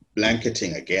 I'm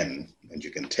blanketing again, and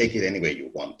you can take it any way you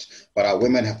want, but our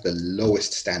women have the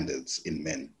lowest standards in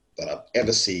men that I've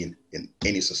ever seen in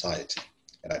any society.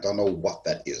 And I don't know what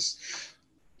that is.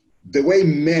 The way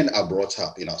men are brought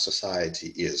up in our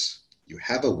society is you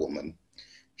have a woman,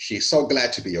 she's so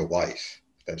glad to be your wife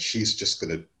that she's just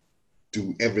going to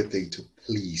do everything to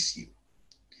please you.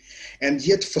 And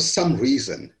yet, for some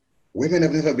reason, women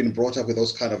have never been brought up with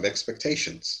those kind of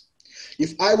expectations.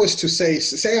 If I was to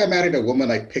say I married a woman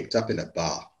I picked up in a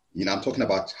bar, you know, I'm talking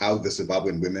about how the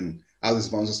Zimbabwean women, how the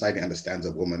Zimbabwean society understands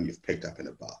a woman you've picked up in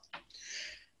a bar.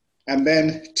 And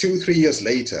then 2-3 years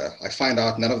later, I find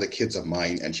out none of the kids are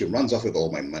mine and she runs off with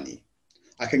all my money.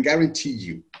 I can guarantee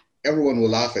you, everyone will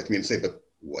laugh at me and say, but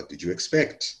what did you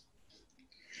expect?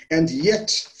 And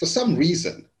yet, for some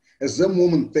reason, a Zim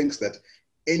woman thinks that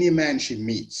any man she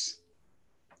meets,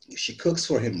 if she cooks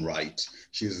for him right,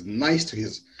 she's nice to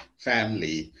his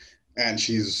family, and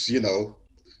she's, you know,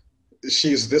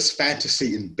 she's this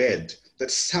fantasy in bed,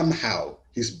 that somehow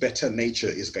his better nature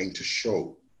is going to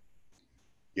show.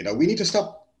 You know, we need to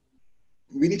tell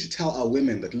our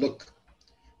women that, look,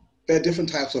 there are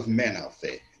different types of men out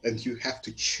there, and you have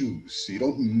to choose. You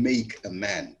don't make a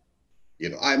man.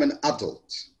 You know, I'm an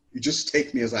adult. You just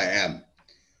take me as I am.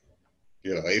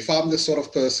 You know, if I'm the sort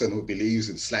of person who believes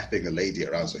in slapping a lady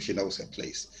around so she knows her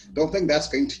place, don't think that's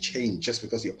going to change just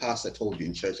because your pastor told you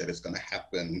in church that it's going to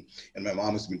happen. And my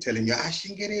mom has been telling you, it's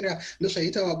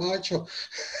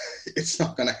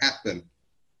not going to happen.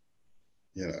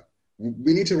 You know,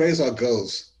 we need to raise our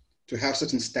girls to have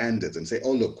certain standards and say,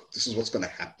 oh, look, this is what's going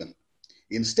to happen.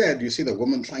 Instead, you see the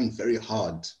woman trying very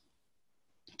hard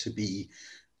to be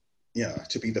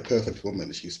the perfect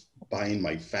woman. She's buying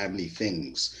my family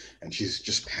things and she's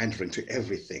just pandering to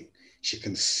everything. She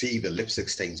can see the lipstick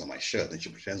stains on my shirt and she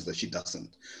pretends that she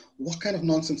doesn't. What kind of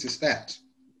nonsense is that?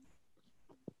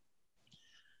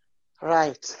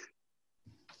 Right.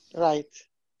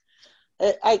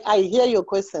 I hear your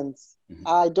questions. Mm-hmm.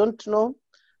 I don't know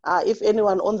if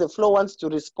anyone on the floor wants to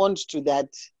respond to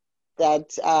that.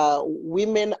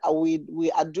 Women,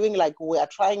 we are doing like we are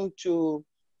trying to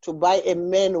buy a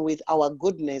man with our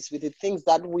goodness, with the things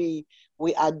that we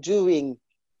are doing,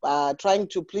 trying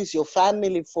to please your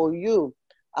family for you.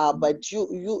 But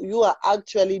you are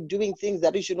actually doing things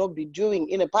that you should not be doing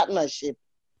in a partnership,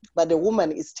 but the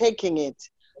woman is taking it.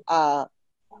 I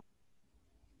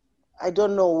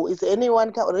don't know, is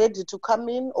anyone ready to come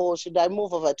in, or should I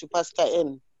move over to Pastor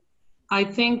N? I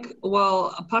think,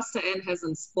 well, Pastor N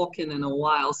hasn't spoken in a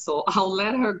while, so I'll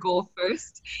let her go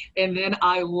first, and then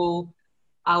I will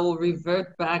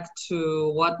revert back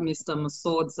to what Mr.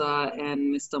 Musodza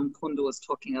and Mr. Mukundu was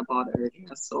talking about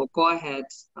earlier. So go ahead,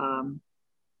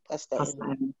 Pastor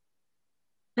N.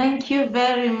 Thank you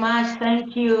very much.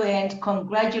 Thank you, and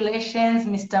congratulations,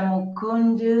 Mr.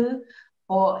 Mukundu,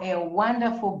 for a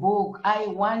wonderful book. I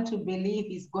want to believe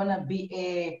it's going to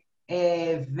be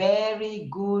a very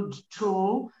good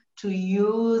tool to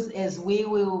use as we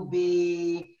will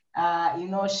be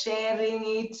sharing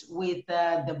it with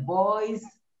the boys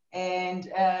and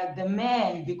the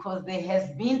men, because there has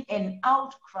been an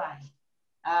outcry,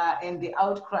 and the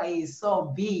outcry is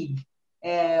so big.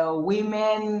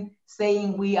 Women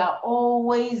saying we are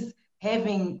always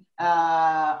having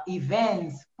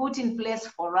events put in place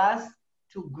for us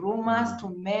to groom us, to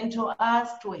mentor us,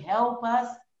 to help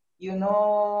us, in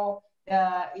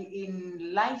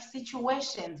life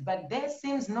situations, but there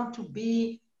seems not to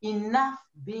be enough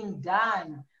being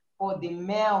done for the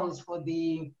males, for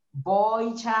the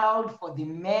boy child, for the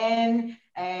men,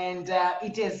 and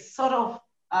it is sort of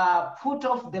put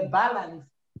off the balance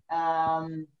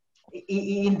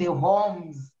in the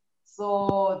homes.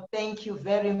 So thank you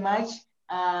very much,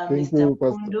 Mr.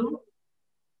 Mukundu.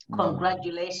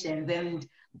 Congratulations, and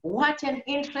what an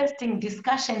interesting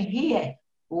discussion here.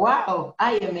 Wow,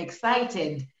 I am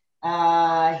excited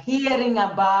hearing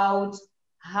about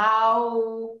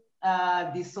how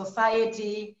the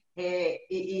society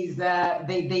there's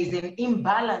an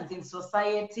imbalance in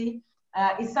society.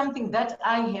 It's something that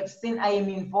I have seen. I am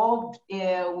involved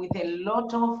with a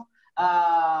lot of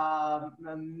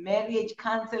marriage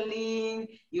counseling,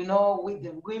 with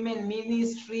the women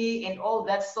ministry and all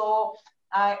that. So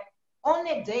on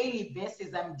a daily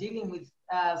basis, I'm dealing with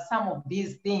some of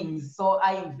these things. So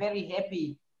I am very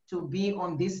happy to be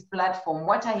on this platform.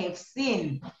 What I have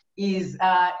seen is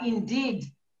indeed,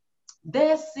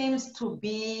 there seems to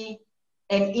be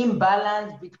an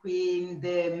imbalance between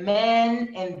the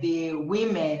men and the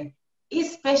women,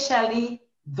 especially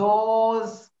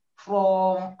those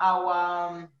from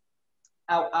our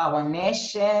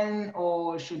nation,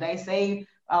 or should I say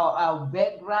our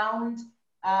background.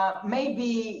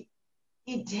 Maybe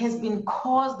it has been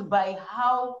caused by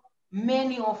how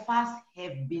many of us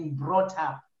have been brought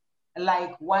up.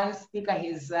 Like one speaker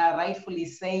has rightfully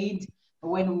said,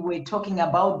 when we were talking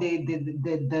about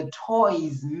the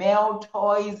toys, male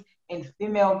toys and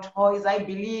female toys, I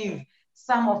believe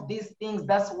some of these things,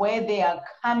 that's where they are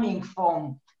coming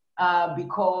from,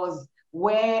 because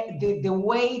where the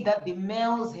way that the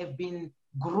males have been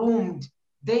groomed,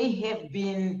 they have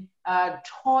been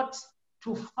taught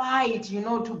to fight, you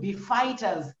know, to be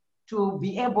fighters, to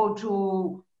be able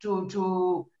to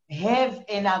have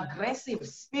an aggressive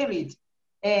spirit,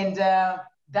 and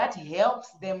that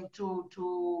helps them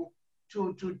to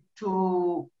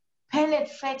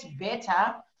penetrate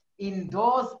better in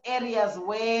those areas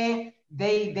where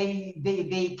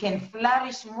they can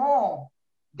flourish more.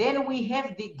 Then we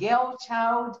have the girl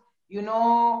child, you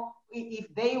know, if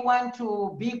they want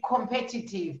to be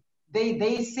competitive,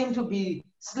 they seem to be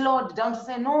slowed down to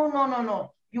say, no, no, no,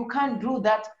 no, you can't do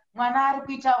that.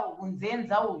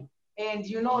 And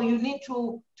you know, you need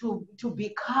to be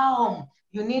calm.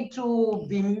 You need to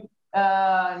be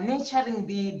nurturing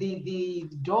the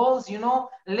dolls, you know,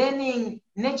 learning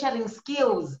nurturing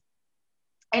skills.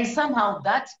 And somehow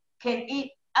that can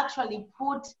actually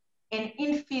put an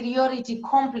inferiority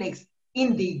complex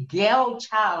in the girl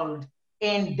child,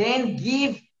 and then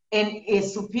give a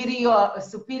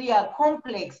superior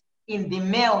complex in the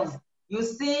males. You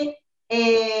see,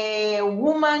 a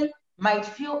woman might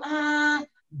feel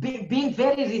being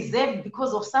very reserved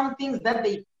because of some things that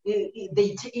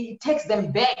it takes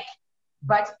them back.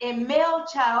 But a male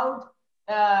child,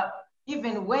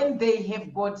 even when they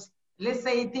have got, let's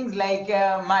say, things like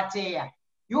Matea,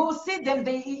 you see them,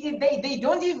 they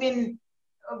don't even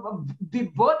be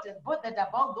bothered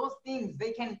about those things.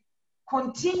 They can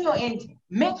continue and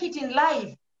make it in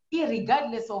life,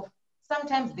 irregardless of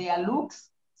sometimes their looks,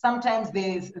 sometimes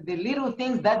there's the little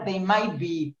things that they might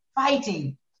be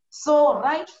fighting. So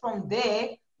right from there,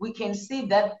 we can see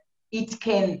that it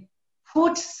can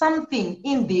put something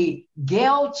in the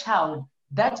girl child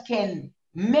that can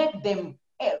make them,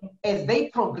 as they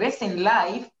progress in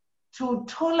life, to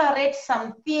tolerate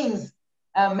some things,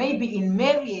 maybe in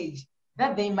marriage,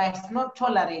 that they must not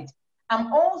tolerate.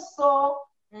 I'm also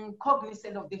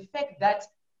cognizant of the fact that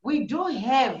we do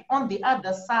have on the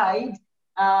other side,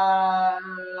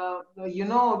 you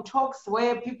know, talks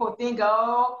where people think,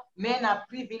 oh, men are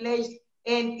privileged,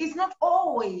 and it's not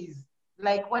always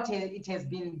like what it has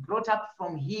been brought up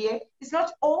from here. It's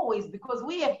not always, because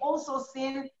we have also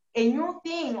seen a new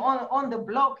thing on the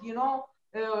block, you know,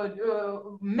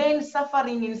 men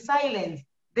suffering in silence.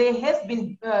 There has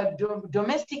been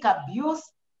domestic abuse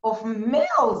of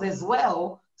males as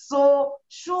well. So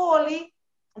surely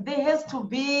there has to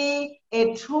be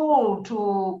a tool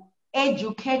to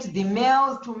educate the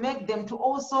males, to make them to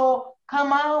also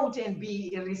come out and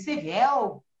receive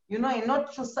help, you know, and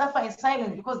not to suffer in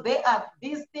silence, because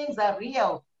these things are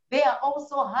real. They are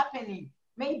also happening,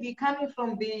 maybe coming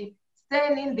from the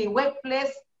stand in the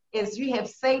workplace, as you have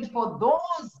said, for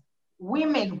those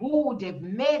women who would have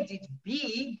made it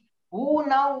big, who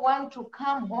now want to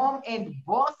come home and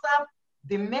boss up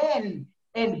the men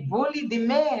and bully the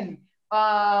men.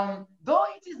 Though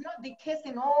it is not the case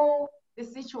in all the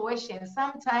situations,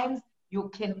 sometimes you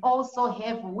can also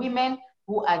have women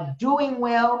who are doing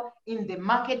well in the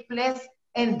marketplace,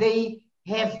 and they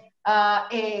have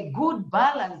a good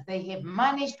balance. They have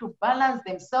managed to balance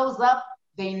themselves up.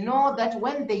 They know that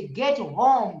when they get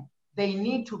home, they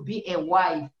need to be a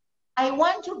wife. I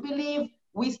want to believe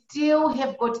we still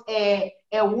have got a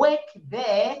work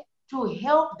there to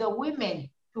help the women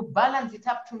to balance it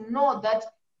up, to know that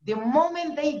the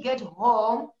moment they get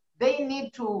home, they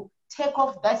need to take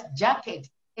off that jacket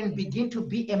and begin to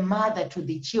be a mother to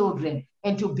the children,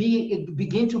 and to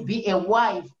begin to be a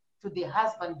wife to the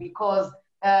husband, because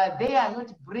they are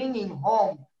not bringing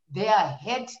home their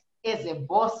head as a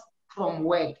boss from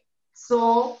work.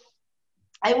 So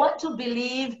I want to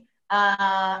believe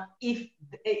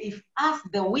if us,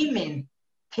 the women,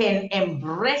 can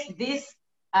embrace this,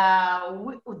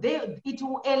 it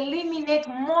will eliminate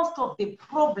most of the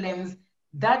problems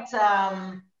that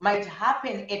might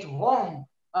happen at home.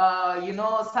 You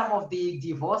know, some of the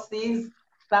divorces,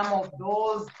 some of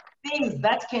those things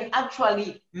that can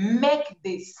actually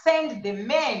send the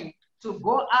men to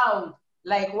go out,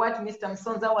 like what Mr.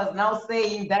 Musodza was now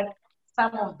saying, that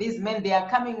some of these men, they are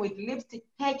coming with lipstick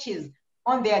patches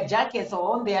on their jackets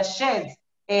or on their shirts,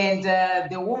 and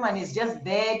the woman is just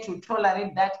there to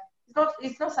tolerate that.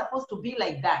 It's not supposed to be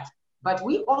like that. But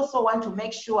we also want to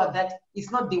make sure that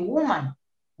it's not the woman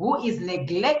who is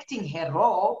neglecting her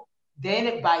role,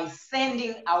 then by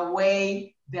sending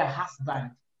away the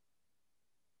husband.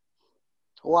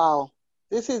 Wow,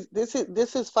 this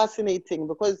is fascinating,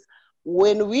 because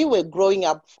when we were growing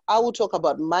up, I will talk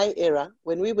about my era.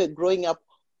 When we were growing up,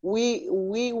 we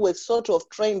were sort of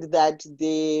trained that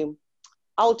the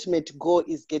ultimate goal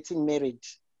is getting married.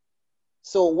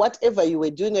 So whatever you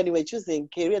were doing when you were choosing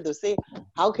career, they'll say,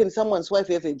 how can someone's wife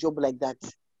have a job like that?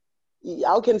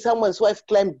 How can someone's wife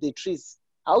climb the trees?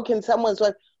 How can someone's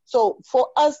wife? So for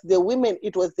us, the women,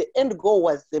 it was the end goal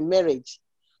was the marriage.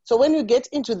 So when you get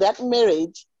into that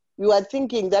marriage, you are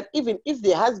thinking that even if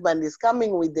the husband is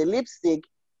coming with the lipstick,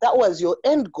 that was your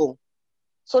end goal.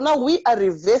 So now we are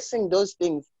reversing those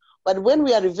things. But when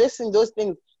we are reversing those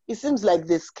things, it seems like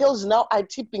the scales now are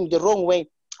tipping the wrong way.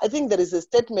 I think there is a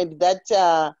statement that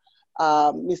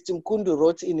Mr. Mukundu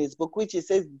wrote in his book, which he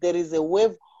says there is a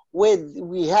wave where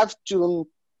we have to,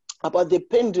 about the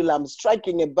pendulum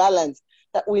striking a balance,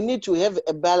 that we need to have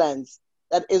a balance,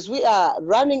 that as we are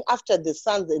running after the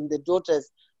sons and the daughters,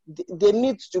 there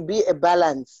needs to be a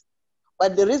balance.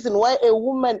 But the reason why a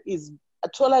woman is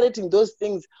tolerating those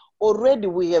things, already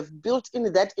we have built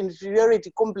in that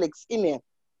inferiority complex in her.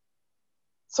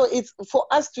 So it's for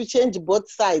us to change both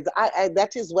sides.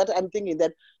 That is what I'm thinking,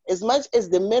 that as much as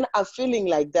the men are feeling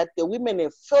like that, the women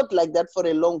have felt like that for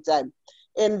a long time.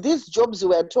 And these jobs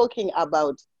we're talking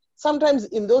about, sometimes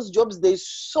in those jobs, there's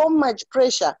so much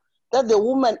pressure that the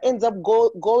woman ends up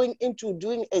going into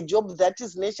doing a job that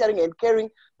is nurturing and caring,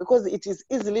 because it is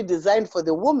easily designed for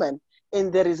the woman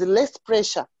and there is less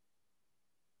pressure.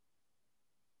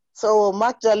 So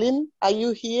Magdalene, are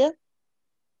you here?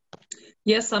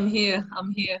 Yes, I'm here.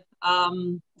 I'm here.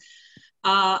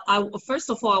 First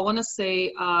of all, I want to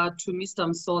say to Mr.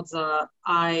 Musodza,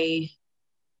 I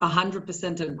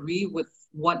 100% agree with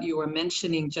what you were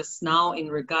mentioning just now in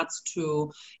regards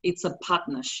to it's a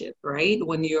partnership, right?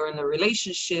 When you're in a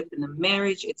relationship, in a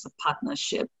marriage, it's a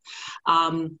partnership.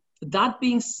 That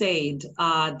being said,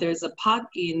 there's a part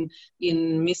in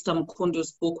Mr.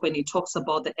 Mukundu's book when he talks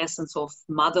about the essence of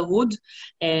motherhood,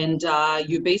 and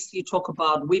you basically talk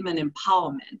about women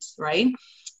empowerment, right?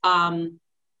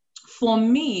 For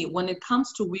me, when it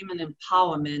comes to women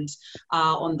empowerment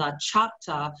on that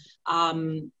chapter,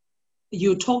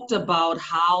 you talked about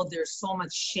how there's so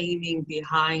much shaming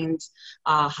behind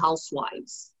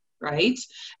housewives, right?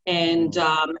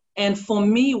 And for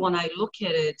me, when I look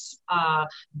at it,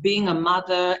 being a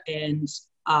mother and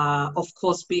of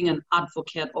course being an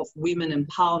advocate of women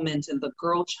empowerment and the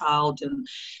girl child and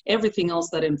everything else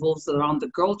that involves around the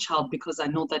girl child, because I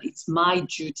know that it's my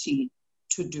duty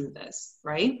to do this,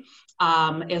 right?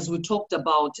 As we talked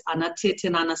about, anatete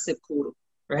nana sekuru,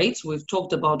 right? We've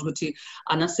talked about kuti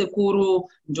anasekuru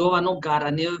ndo vanogara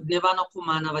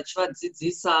nevanakomana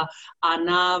vachivadzidzisa,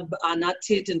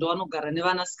 anatete ndo vanogara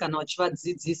nevanasikana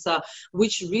vachivadzidzisa,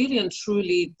 which really and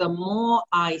truly, the more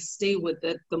I stay with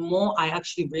it, the more I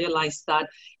actually realize that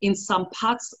in some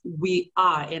parts we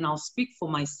are, and I'll speak for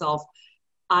myself,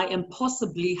 I am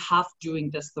possibly half doing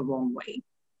this the wrong way.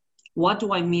 What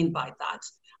do I mean by that?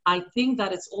 I think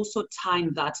that it's also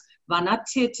time that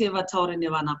vanatete vataure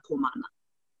nevanakomana,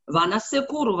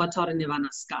 vanasekuru vataure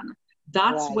nevanasikana.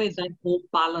 That's right. Where that whole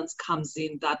balance comes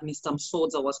in that Mr.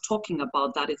 Musodza was talking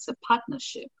about, that it's a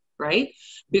partnership, right?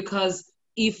 Because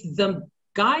if the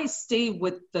guys stay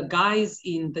with the guys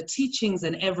in the teachings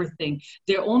and everything,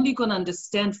 they're only going to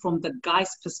understand from the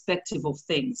guy's perspective of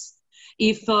things.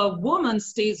 If a woman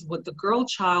stays with the girl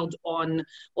child on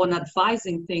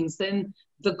advising things, then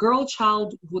the girl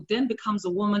child who then becomes a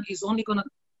woman is only going to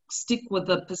stick with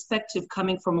the perspective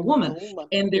coming from a woman.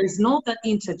 And there's no that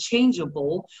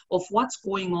interchangeable of what's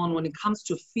going on when it comes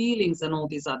to feelings and all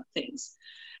these other things.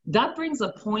 That brings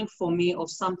a point for me of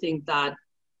something that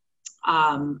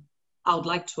I would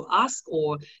like to ask,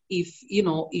 or if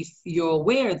you're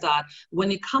aware that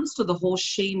when it comes to the whole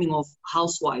shaming of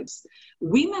housewives,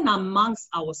 women amongst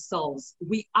ourselves,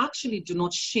 we actually do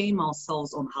not shame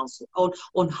ourselves on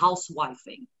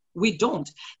housewifing. We don't.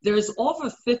 There's over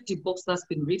 50 books that's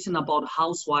been written about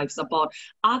housewives, about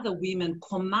other women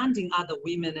commanding other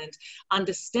women and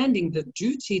understanding the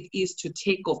duty it is to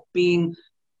take of being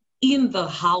in the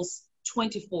house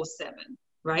 24/7.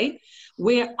 Right?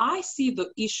 Where I see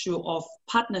the issue of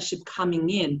partnership coming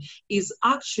in is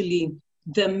actually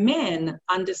the men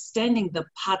understanding the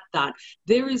part that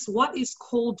there is what is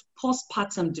called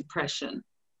postpartum depression.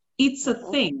 It's a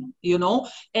thing, you know,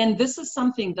 and this is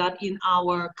something that in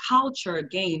our culture,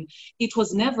 again, it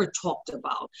was never talked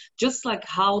about. Just like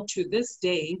how to this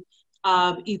day,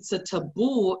 it's a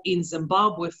taboo in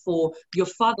Zimbabwe for your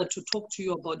father to talk to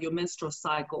you about your menstrual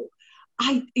cycle.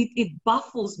 It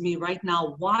baffles me right now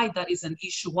why that is an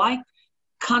issue. Why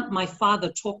can't my father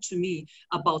talk to me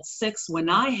about sex when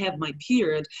I have my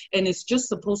period and it's just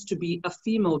supposed to be a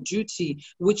female duty,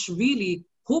 which really,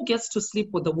 who gets to sleep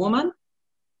with the woman?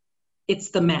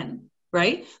 It's the man,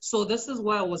 right? So this is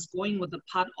where I was going with the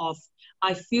part of,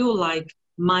 I feel like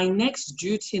my next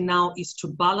duty now is to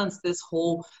balance this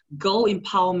whole girl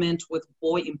empowerment with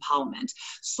boy empowerment.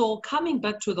 So coming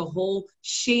back to the whole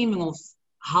shaming of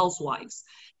housewives,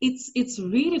 it's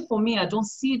really, for me, I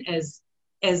don't see it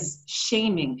as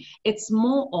shaming. It's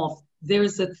more of,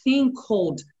 there's a thing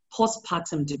called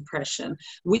postpartum depression,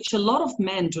 which a lot of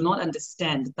men do not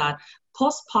understand, that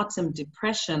postpartum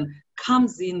depression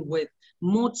comes in with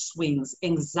mood swings,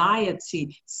 anxiety,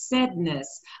 sadness,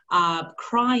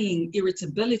 crying,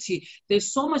 irritability.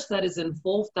 There's so much that is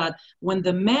involved that when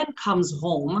the man comes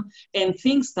home and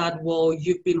thinks that, well,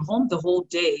 you've been home the whole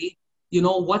day, you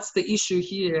know, what's the issue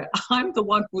here? I'm the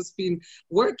one who's been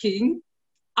working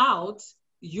out,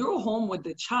 you're home with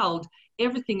the child,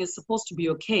 everything is supposed to be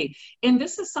okay. And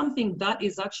this is something that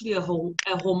is actually a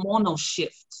hormonal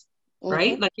shift.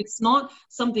 Right? Like, it's not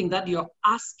something that you're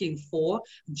asking for,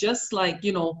 just like,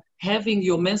 you know, having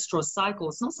your menstrual cycle.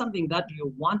 It's not something that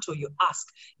you want or you ask.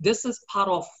 This is part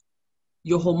of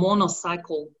your hormonal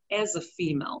cycle as a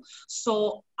female.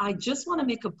 So I just want to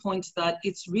make a point that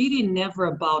it's really never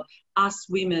about us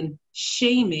women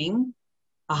shaming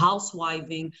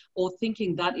housewiving or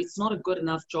thinking that it's not a good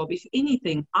enough job. If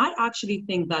anything, I actually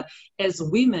think that as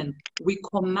women, we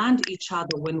command each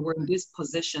other when we're in these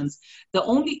positions. The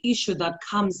only issue that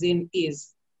comes in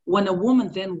is when a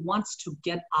woman then wants to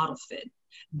get out of it.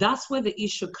 That's where the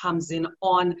issue comes in,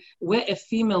 on where a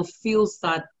female feels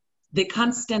that they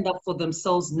can't stand up for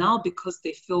themselves now because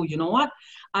they feel, you know what,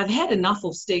 I've had enough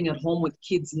of staying at home with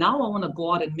kids. Now I want to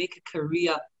go out and make a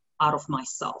career out of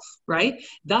myself, right?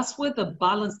 That's where the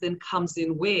balance then comes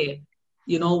in, where,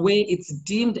 you know, where it's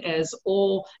deemed as,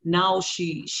 oh, now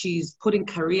she's putting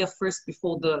career first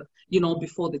before the, you know,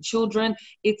 before the children.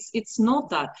 It's not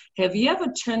that. Have you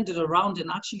ever turned it around and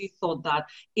actually thought that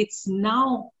it's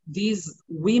now these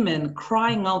women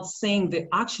crying out saying they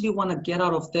actually want to get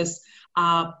out of this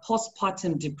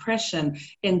postpartum depression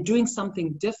and doing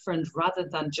something different rather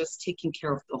than just taking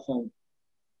care of the home?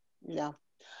 Yeah.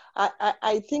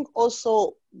 I think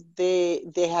also there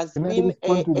has Can been I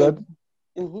respond to that?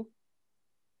 Mm-hmm.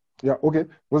 Yeah, okay.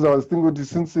 Because I was thinking,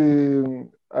 since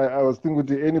I was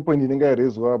thinking, any point in I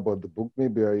raised about the book,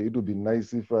 maybe it would be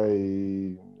nice if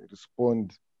I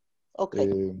respond.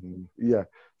 Okay. Yeah.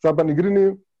 So,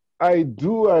 Nigrini, I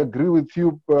do agree with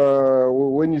you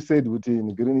when you said within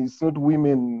Nigrini, it's not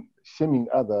women shaming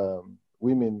other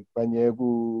women.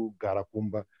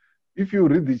 Garakumba. If you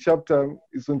read the chapter,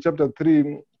 it's on chapter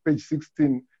 3, page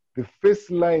 16. The first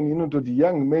line, you know, that the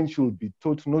young men should be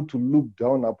taught not to look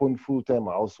down upon full-time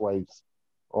housewives.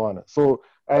 So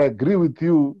I agree with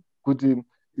you, Kuti.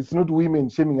 It's not women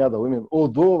shaming other women,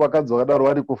 although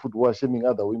who are shaming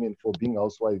other women for being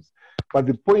housewives. But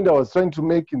the point I was trying to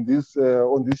make in this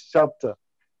on this chapter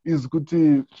is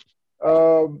Kuti.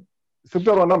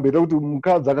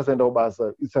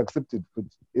 It's accepted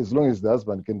as long as the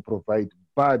husband can provide.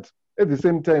 But at the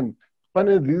same time,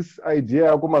 this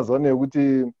idea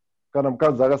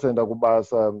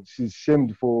she's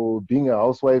shamed for being a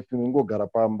housewife,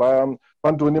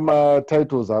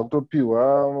 titles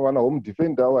home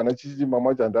defender,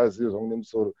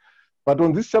 but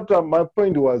on this chapter, my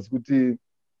point was vana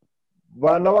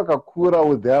vakakura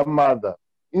with their mother,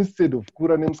 instead of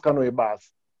kura nemusikano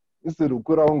webasa, instead of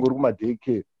kura ungori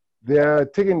kumadaycare, they are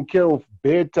taken care of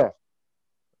better.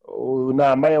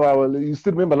 You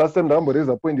still remember last time Rambo raised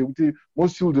a point,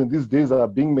 most children these days are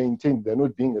being maintained, they're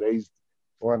not being raised.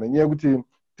 But we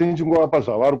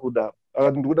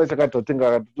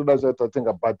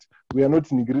are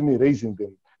not raising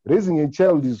them. Raising a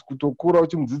child is kutokura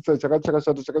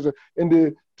chaka,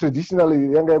 and traditionally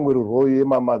younger role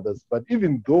mothers. But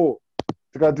even though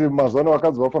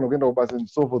and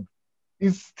so forth,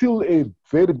 it's still a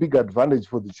very big advantage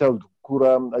for the child.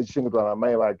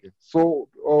 So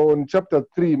on chapter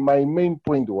 3, my main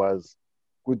point was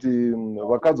basically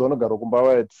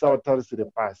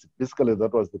that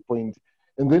was the point.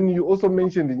 And then you also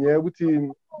mentioned in here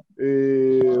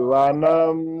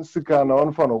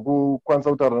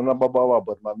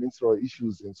about my menstrual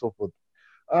issues and so forth.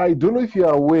 I don't know if you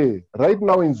are aware, right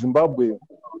now in Zimbabwe,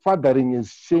 fathering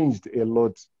has changed a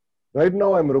lot. Right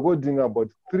now I'm recording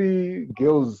about 3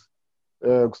 girls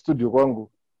studio kwangu.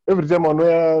 Every time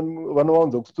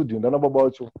vanowanza studio ndana baba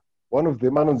vacho. One of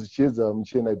them anonzi Chiedza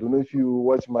Muchena. I don't know if you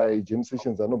watch my jam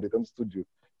sessions become studio.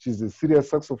 She's a serious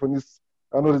saxophonist.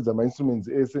 Anoridza my instruments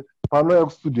ese. Panouya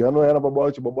kustudio anouya nababa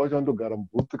vacho andogara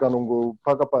mubooth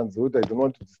kanongopaka panze kuti I don't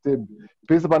want to disturb.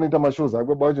 Pese panoita mashows ake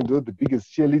baba vacho ndiwo the biggest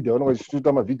cheerleader. Vanonga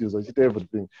vachishuta mavideos vachiita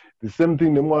everything. The same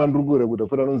thing nemwana ndurugure kuti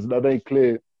futi anonzi Dada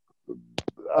Claire.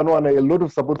 Anowana a lot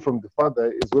of support from the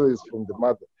father as well as from the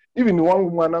mother. Even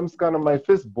wangu mwana musikana, my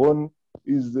firstborn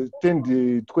is turned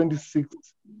 26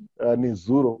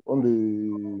 Nezuro on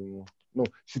the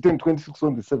she turned 26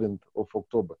 on the 7th of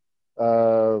October.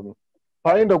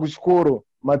 Paenda kuchikoro,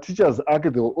 my teachers ake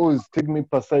they will always take me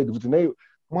aside kuti nayo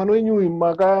mwana wenyu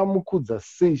makamukudza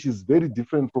sei, she's very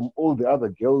different from all the other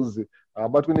girls.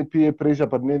 But when peer pressure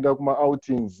patinoenda kuma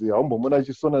outings haumbomona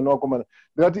achisona nevakomana.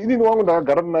 Ndikati inini wangu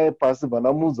ndakagara naye pasi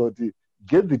vanamuudza kuti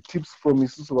get the tips from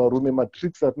isusu varume,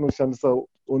 matricks atinoshandisa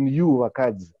on you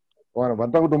vakadzi.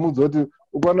 Vanotanga kutomuudza kuti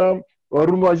ukaona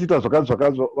varume vachiita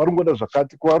zvakadzvakadzva varingoda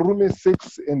zvakati. Kuvarume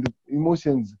sex and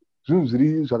emotions zvinhu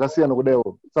zviri zvakasiyana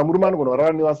kudaiwo. Saka murume anogona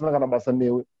kurara newe asina kana basa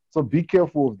newe. So be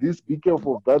careful of this, be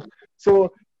careful of that.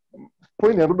 So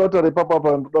point yandoda kutaura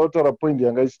ipapa ndoda kutaura point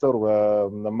yanga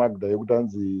ichitaurwa naMagda yekuti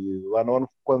anzi vana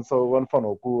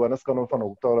vanasikana vanofanira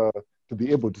kutaura to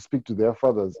be able to speak to their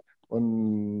fathers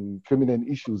on feminine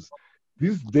issues.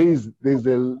 These days there's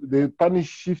the punish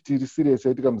shift is serious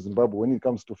yaitika muZimbabwe when it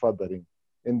comes to fathering,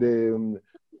 and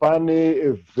pane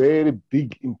a very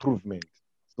big improvement.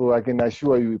 So I can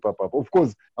assure you papa. Of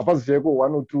course apart from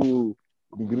 1 or 2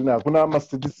 hakuna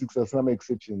statistics asina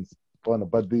exceptions.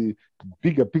 But the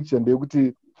bigger picture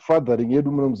ndeyekuti fathering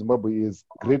yedu muno muZimbabwe is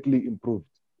greatly improved.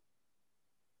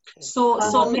 So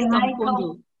Mr.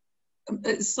 Mukundu,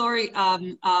 sorry,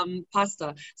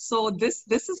 Pastor. So this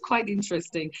is quite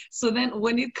interesting. So then,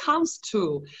 when it comes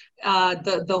to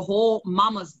the whole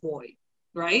mama's boy,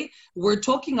 right? We're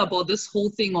talking about this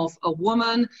whole thing of a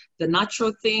woman, the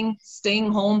natural thing,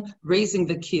 staying home, raising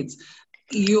the kids.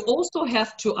 You also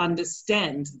have to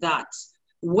understand that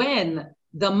when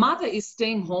the mother is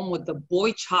staying home with the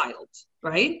boy child,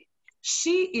 right?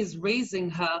 She is raising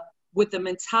her with the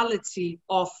mentality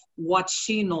of what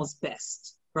she knows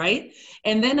best, right?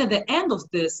 And then at the end of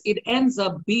this, it ends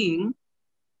up being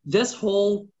this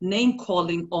whole name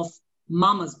calling of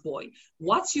mama's boy.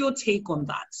 What's your take on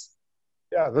that?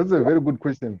 Yeah, that's a very good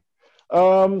question.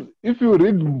 If you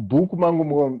read book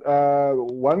Mangumo,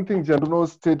 one thing Janduno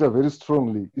stated very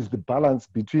strongly is the balance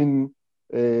between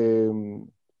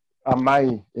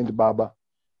amai and baba.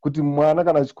 Kuti mwana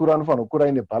kana chikura anofanira kukura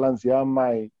ine balance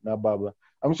yaamai nababa.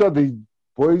 I'm sure the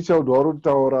boy child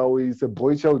warutaura is a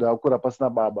boy child akura pasina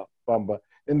baba pamba.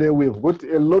 And then we've got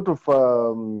a lot of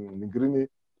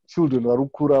children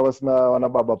warukura vasina wana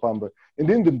baba pamba. And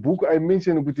in the book I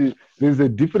mentioned kuti there's a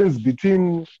difference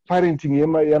between parenting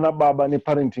yana baba and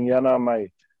parenting yana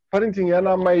amai. Parenting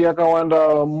yana mai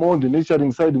yakawanda more the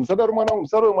nurturing side. Msadari mwanangu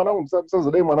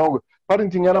msazodai mwanangu.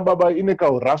 Parenting yana baba ineka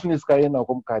roughness kaena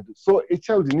komkadi. So a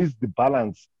child needs the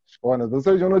balance. That's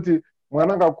why you know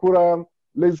mwananga kura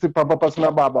let's say papa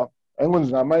pasina baba.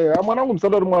 Aingonzi na mai mwanangu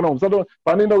msadari mwanangu.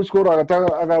 Panoenda kuchikoro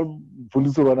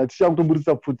akavhundisirwa na ticha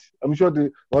kutoburitsa pfuti. I'm sure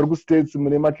the vari states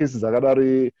mune macases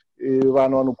akadari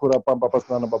vana vanokura pamba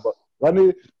pasina na baba.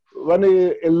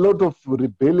 Vane a lot of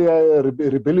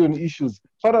rebellion issues.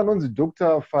 Paranonzi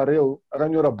Dr. Farrell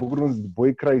akanyora bhuku rinonzi The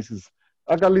Boy Crisis.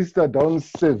 Akalista down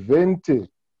 70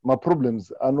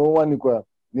 problems anowanikwa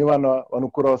nevana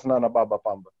vanokura vasina na baba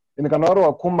pamba. And kana vari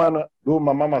vakomana ndo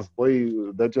mama's boy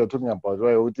that you are talking about,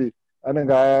 right? Kuti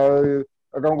anenge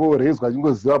akangorezwa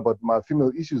achingoziva about my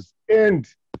female issues. And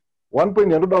one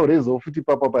point yandoda kureza futi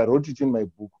papa I wrote it in my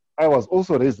book. I was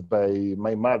also raised by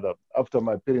my mother after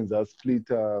my parents had split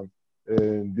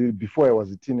before I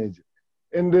was a teenager.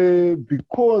 And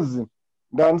because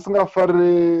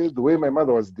the way my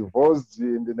mother was divorced,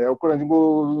 and ndakakura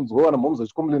ndingonzwa mom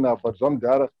zvichicomplain about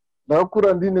zvamudhara,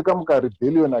 ndakakura ndine kamuka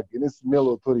rebellion against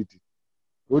male authority.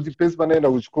 Kuti pese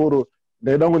panaenda kuchikoro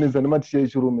ndaida kungonetsa nematicha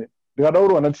echirume.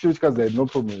 Ndikadaurwa naticha wechikadzi I had no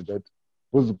problem with that.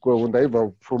 Because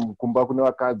ndaibva from kumba kune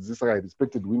vakadzi saka I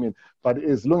respected women, but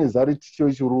as long as ari ticha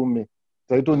wechirume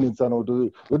taitonetsana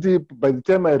kuti by the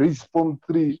time I reached form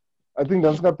 3 I think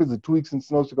ndandisingapedza 2 weeks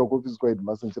ndisina kusvika kuofisi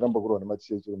kwaheadmaster ndichiramba kurwa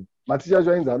nematicha echirume. Maticha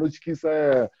acho ainzi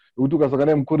anotyisa kuti ukasvika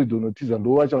naye mukoridho unotiza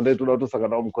ndo wacho ndaitoda kutosaka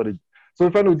nawo mukoridho. So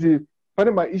ifanira kuti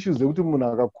pane maissues ekuti munhu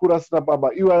akakura asina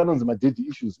baba iwo anonzi madaddy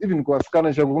issues. Even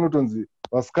kuvasikana chako kunotonzi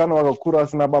vasikana vakakura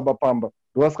asina baba pamba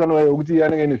ndovasikana vekuti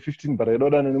anenge ane 15 but aida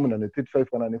kudana nemunhu ane 35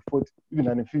 kana ane 40 even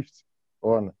ane 50.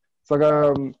 Ona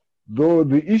saka though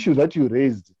the issue that you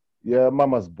raised, yeah,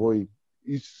 mama's boy,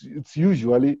 it's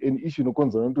usually an issue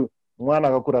inokonzerwa kuti mwana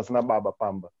akakura asina baba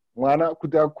pamba. Mwana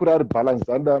kuti akura ari balanced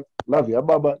under love ya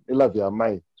baba nelove ya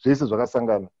mai, zvese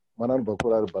zvakasangana, mwana anobva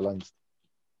kura ari balanced.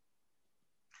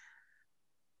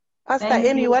 Pastor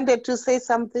Annie, you wanted to say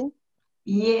something?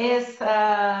 Yes,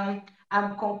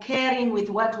 I'm concurring with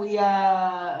what we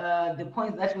are, the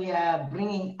points that we are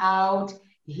bringing out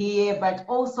here, but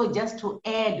also just to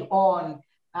add on,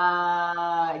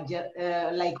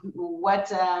 like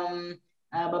what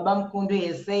Baba Mukundu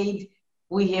has said,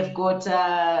 we have got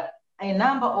a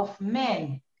number of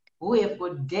men who have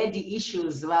got daddy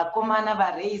issues, vakomana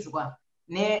vareizwa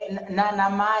nana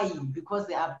mai because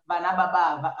vana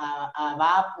baba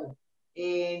avapo.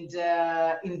 And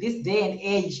in this day and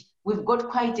age, we've got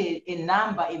quite a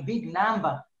number, a big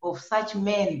number of such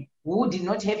men who did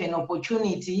not have an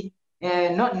opportunity,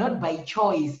 not by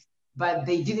choice, but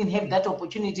they didn't have that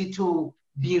opportunity to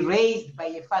be raised by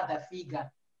a father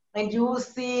figure. And you will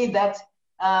see that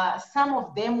some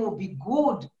of them will be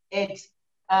good at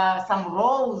some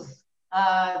roles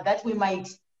that we might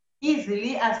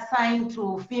easily assign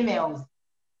to females.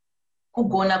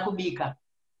 Kugona kubika.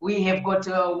 We have got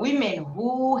women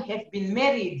who have been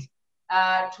married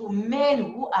to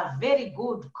men who are very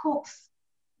good cooks,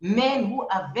 men who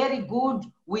are very good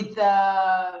with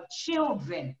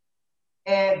children,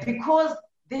 because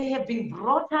they have been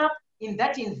brought up in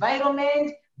that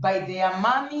environment by their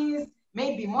mummies.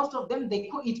 Maybe most of them,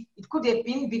 it could have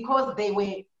been because they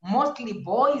were mostly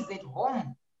boys at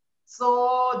home.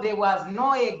 So there was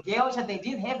no girl, they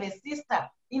didn't have a sister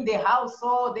in the house,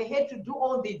 so they had to do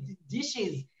all the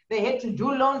dishes. They had to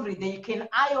do laundry. They can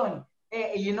iron,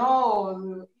 you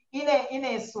know, in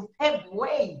a superb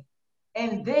way.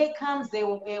 And there comes, they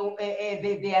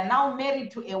are now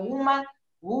married to a woman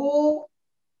who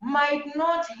might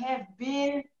not have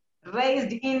been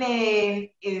raised in an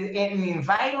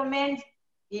environment,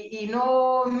 you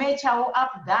know, nature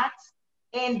up that.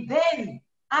 And then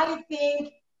I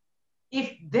think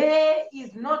if there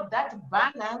is not that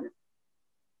balance,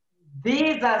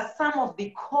 these are some of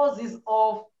the causes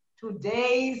of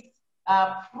today's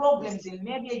problems in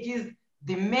marriages,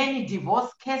 the many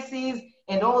divorce cases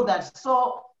and all that.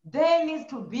 So there needs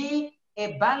to be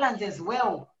a balance as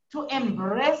well to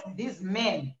embrace these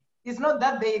men. It's not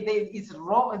that it's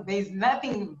wrong, there's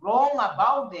nothing wrong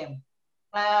about them.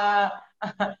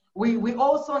 We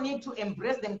also need to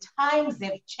embrace them. Times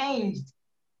have changed.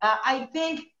 I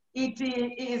think it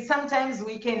is sometimes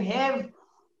we can have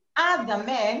other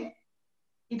men.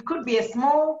 It could be a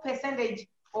small percentage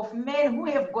of men who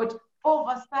have got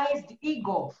oversized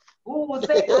ego, who will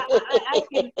say,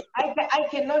 I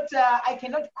cannot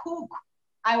cook.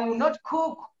 I will not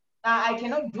cook. I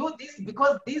cannot do this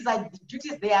because these are the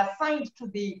duties they are assigned to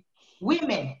the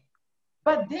women.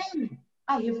 But then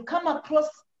I have come across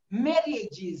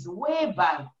marriages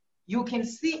whereby you can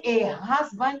see a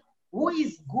husband who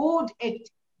is good at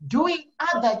doing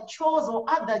other chores or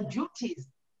other duties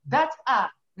that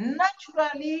are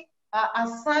naturally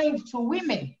assigned to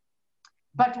women.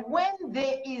 But when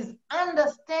there is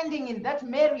understanding in that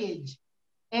marriage,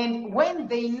 and when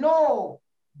they know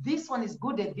this one is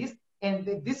good at this, and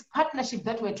this partnership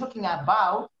that we're talking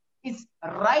about is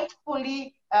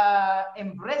rightfully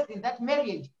embraced in that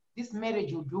marriage, this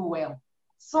marriage will do well.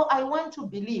 So I want to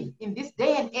believe in this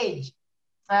day and age,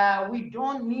 we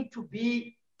don't need to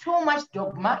be too much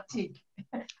dogmatic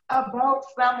about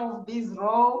some of these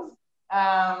roles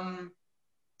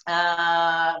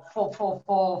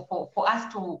for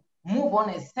us to move on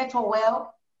and settle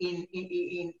well in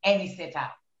any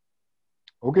setup.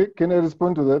 Okay, can I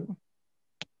respond to that?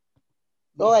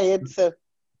 Go ahead, sir.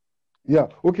 Yeah,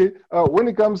 okay. When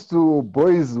it comes to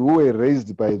boys who were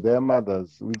raised by their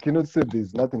mothers, we cannot say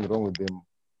there's nothing wrong with them.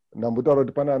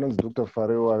 Dr.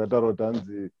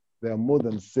 Fareo, there are more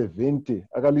than 70,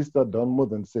 I can list down more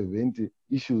than 70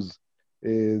 issues.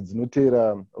 I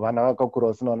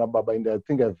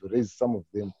think I've raised some of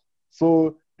them.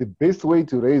 So the best way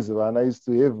to raise Vana is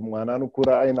to have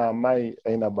Mwananukura aina mai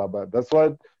aina baba. That's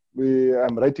what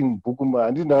I'm writing book.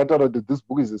 And this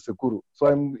book is a sekuru. So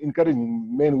I'm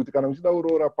encouraging men with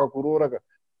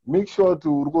make sure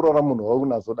to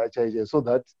so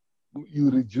that you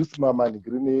reduce mama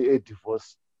a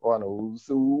divorce.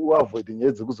 Who avoiding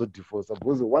divorce.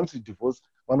 Because once you divorce,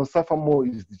 one suffer more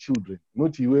is the children,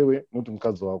 not you, not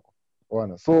mkazo wako.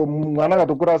 So mwana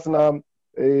katokura sina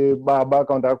baba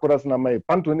kaunta akura sina mai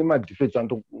panto ni ma defect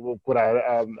anto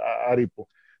kura aripo.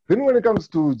 Then when it comes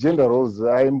to gender roles,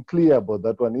 I am clear about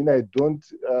that one. I don't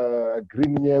agree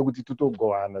with Tuto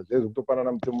Goana. There's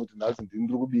Topana Temuti Nas and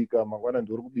Indrubika, Mangwana and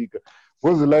Durubika.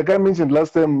 Because like I mentioned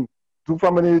last time,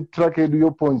 tikufamba netrack yedu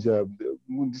yoponja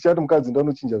ndichati mukadzi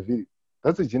ndanochinja vhiri,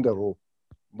 that's a gender role.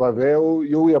 Mbavha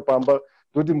youya pamba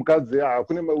toti mukadzi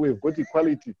we've got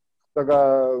equality,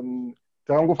 saka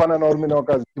takangofana narume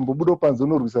navakadzi chimbobuda panze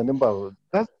unorwisa nembavha.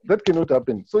 That cannot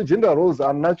happen. So gender roles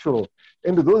are natural,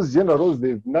 and those gender roles, they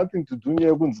have nothing to do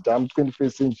with the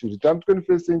 21st century. The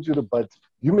 21st century, but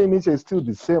human nature is still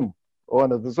the same.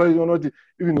 That's why you know,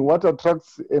 even what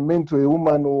attracts a man to a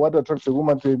woman or what attracts a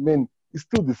woman to a man is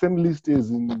still the same list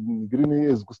as in Green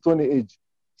as Stone Age.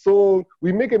 So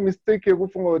we make a mistake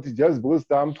just because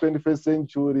the 21st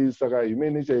century,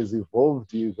 human nature has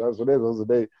evolved. You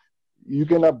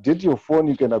can update your phone,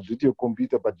 you can update your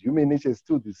computer, but human nature is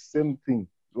still the same thing.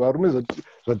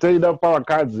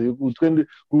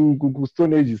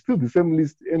 Stone Age is still the same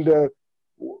list, and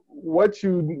what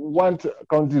you want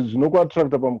countries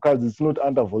attract about because it's not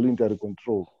under voluntary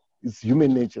control. It's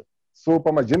human nature. So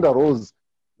pama gender roles,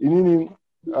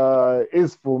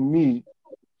 as for me,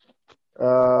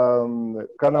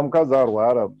 kana mukadzi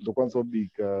arwara ndokwanisa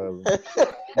kubika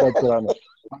batsirana,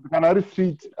 kana ari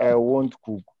fit I won't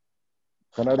cook,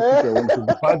 kana ari fit I won't cook,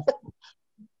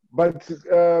 but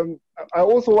I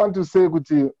also want to say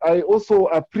kuti I also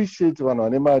appreciate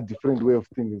vanhu vane different way of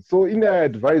thinking. So in I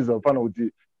advise apana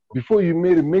kuti before you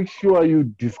marry, make sure you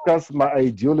discuss my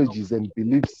ideologies and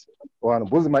beliefs.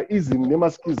 Because my ism,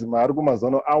 nemaskism,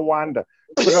 argumazano, I wonder.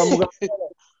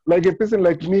 Like a person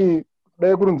like me,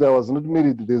 I was not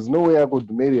married. There's no way I could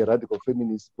marry a radical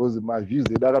feminist because my views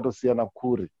are.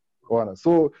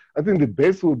 So I think the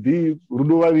best would be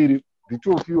the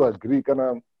two of you agree. It's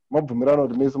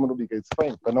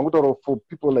fine. But for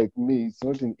people like me, it's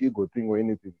not an ego thing or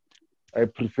anything. I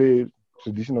prefer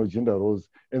traditional gender roles,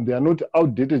 and they are not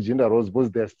outdated gender roles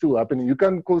because they are still happening. You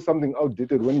can't call something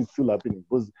outdated when it's still happening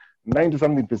because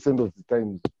 90-something% of the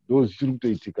time those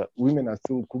women are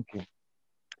still cooking.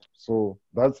 So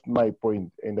that's my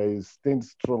point, and I stand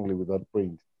strongly with that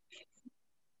point.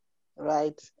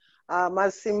 Right.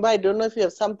 Masimba, I don't know if you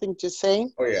have something to say.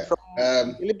 Oh yeah.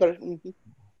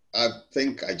 I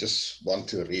think I just want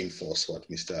to reinforce what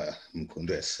Mr.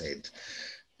 Mukundu has said.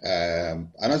 I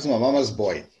know my mama's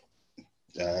boy.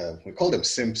 We call them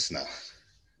simps now,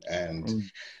 and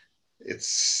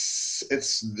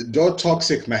it's no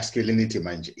toxic masculinity,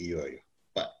 mind you,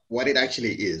 but what it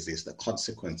actually is the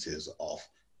consequences of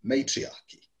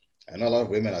matriarchy. I know a lot of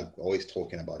women are always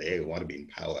talking about, hey, we want to be in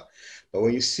power, but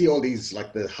when you see all these,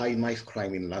 like the high knife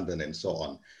crime in London and so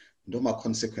on, no more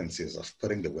consequences of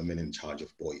putting the women in charge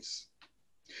of boys.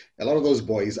 A lot of those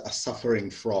boys are suffering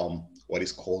from what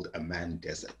is called a man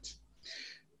desert.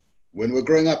 When we're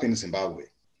growing up in Zimbabwe,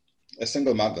 a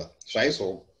single mother,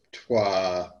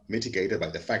 were mitigated by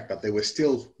the fact that there were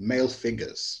still male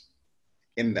figures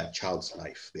in that child's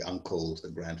life, the uncles, the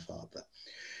grandfather.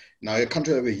 Now, a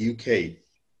country like the UK,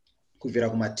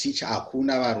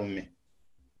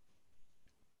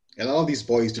 a lot of these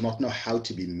boys do not know how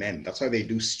to be men. That's why they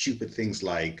do stupid things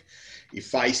like,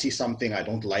 if I see something I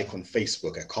don't like on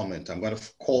Facebook, a comment, I'm going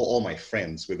to call all my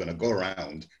friends. We're going to go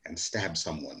around and stab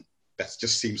someone. That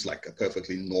just seems like a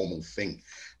perfectly normal thing.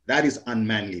 That is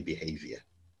unmanly behavior.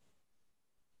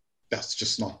 That's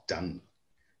just not done.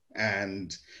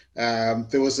 And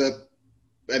there was an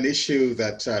issue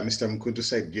that Mr. Mukundu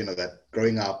said, that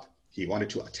growing up, he wanted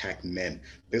to attack men.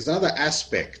 There's another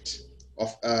aspect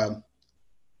of,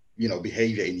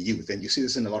 behavior in youth. And you see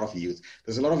this in a lot of youth.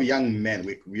 There's a lot of young men,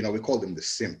 we call them the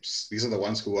simps. These are the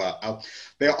ones who are out.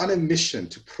 They're on a mission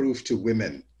to prove to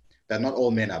women that not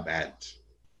all men are bad.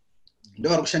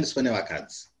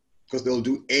 Because they'll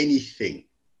do anything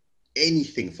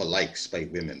for likes by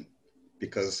women,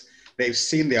 because they've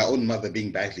seen their own mother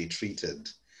being badly treated,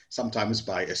 sometimes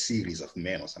by a series of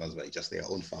men or sometimes by just their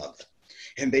own father.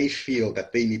 And they feel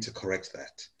that they need to correct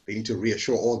that. They need to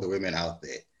reassure all the women out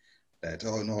there that,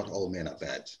 oh, not all men are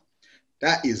bad.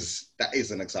 That is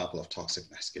an example of toxic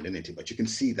masculinity, but you can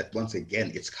see that once again,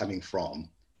 it's coming from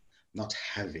not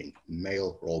having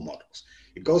male role models.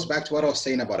 It goes back to what I was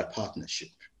saying about a partnership.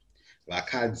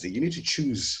 You need to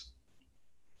choose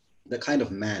the kind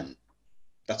of man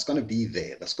that's going to be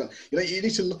there. That's going, you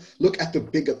need to look at the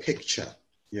bigger picture.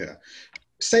 Yeah.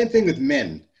 Same thing with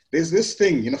men. There's this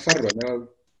thing,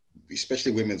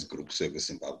 especially women's group service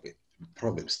in Zimbabwe,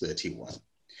 Proverbs 31.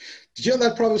 Did you know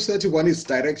that Proverbs 31 is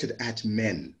directed at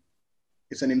men?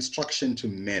 It's an instruction to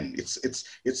men.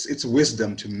 It's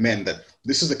wisdom to men that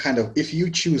this is the kind of, if you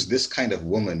choose this kind of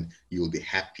woman, you'll be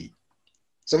happy.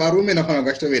 So my women are going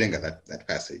to read that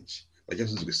passage.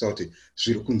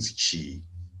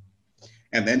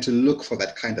 And then to look for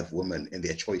that kind of woman in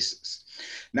their choices.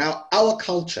 Now, our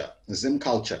culture, Zim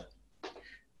culture,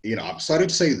 I'm sorry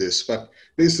to say this, but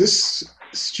there's this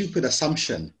stupid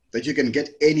assumption that you can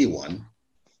get anyone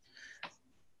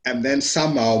and then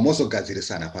somehow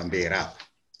mozogadzirisana pambera.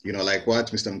 Like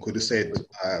what Mr. Mkudu said,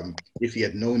 if he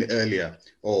had known earlier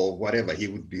or whatever, he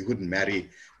wouldn't marry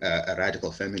a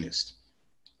radical feminist.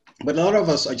 But a lot of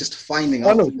us are just finding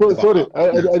out. Sorry,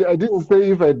 I didn't say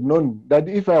if I'd known that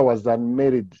if I was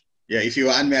unmarried. Yeah, if you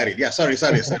were unmarried. Yeah, sorry.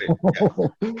 Yeah,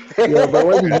 yeah, my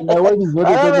wife is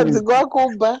not a feminist.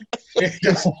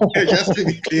 just to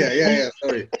be clear. Yeah,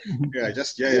 sorry.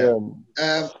 Yeah.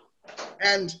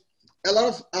 And a lot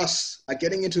of us are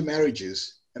getting into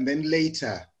marriages and then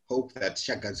later hope that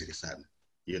shagaziri-san,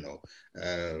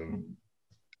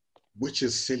 which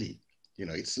is silly.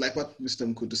 It's like what Mr.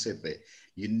 Mkudu said there.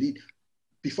 You need,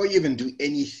 before you even do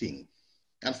anything,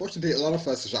 unfortunately, a lot of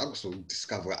us also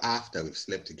discover after we've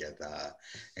slept together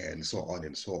and so on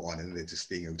and so on. And they're just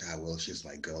thinking, well, she's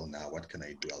my girl now. What can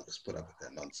I do? I'll just put up with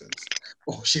her nonsense.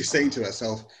 Or she's saying to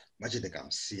herself, imagine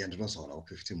I'm seeing and also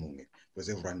 50 money because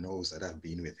everyone knows that I've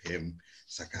been with him.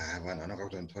 It's like,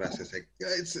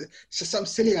 it's just some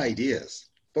silly ideas.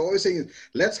 But what we're saying is,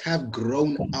 let's have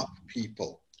grown up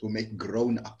people who make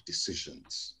grown up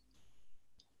decisions.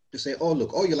 To say, oh,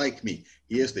 look, you like me.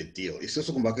 Here's the deal. It's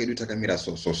also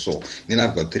so. Then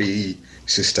I've got 3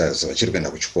 sisters. So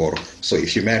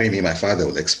if you marry me, my father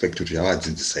will expect you to have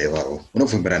this is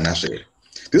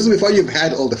before you've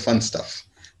had all the fun stuff.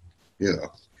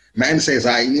 Man says,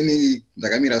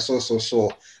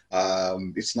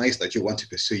 it's nice that you want to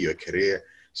pursue your career.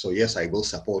 So yes, I will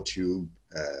support you.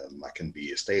 I can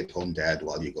be a stay-at-home dad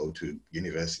while you go to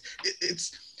university.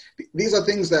 These are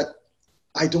things that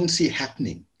I don't see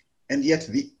happening. And yet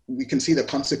we can see the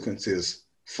consequences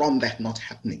from that not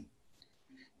happening.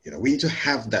 We need to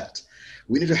have that.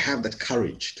 We need to have that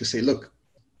courage to say, look,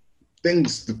 our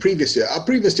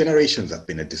previous generations have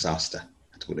been a disaster.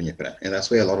 And that's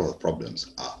where a lot of the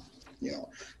problems are.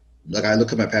 Look, I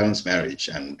look at my parents' marriage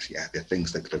and there are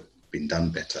things that could have been done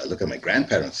better. I look at my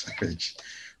grandparents' marriage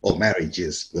or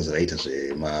marriages was later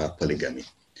polygamy.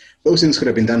 Those things could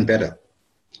have been done better.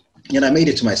 And I made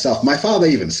it to myself. My father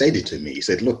even said it to me. He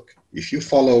said, look, if you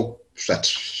follow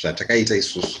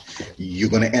you're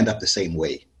going to end up the same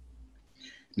way.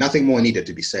 Nothing more needed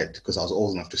to be said because I was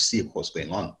old enough to see what was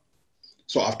going on.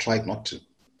 So I've tried not to.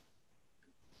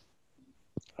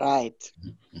 Right.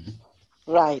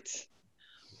 Right.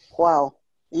 Wow.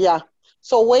 Yeah.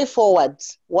 So way forward,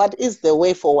 what is the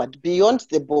way forward beyond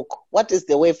the book? What is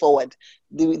the way forward?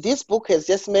 This book has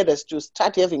just made us to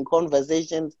start having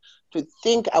conversations, to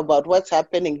think about what's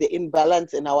happening, the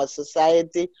imbalance in our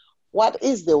society. What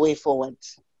is the way forward?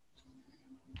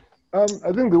 I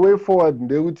think the way forward,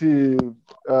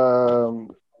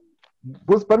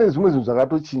 because that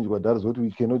is what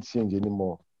we cannot change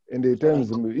anymore. And at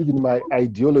times, even my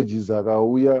ideologies are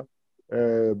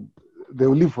they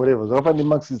will live forever. So often in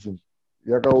Marxism,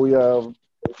 a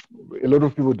lot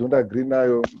of people don't agree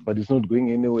now, but it's not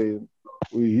going anywhere.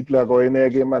 Hitler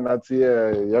Nazi,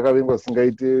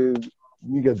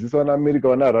 nyika dzisi vana America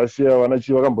vana Russia vana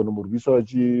chii vakambonomurwisa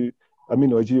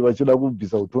vachida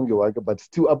kubvisa utongi hwake, but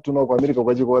still up to now kuAmerica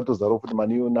kwacho kwatozara futi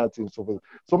maneo-Nazi and so forth.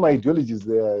 So my ideologies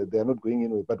they are not going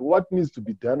anywhere. But what needs to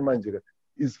be done manjira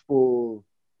is for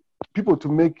people to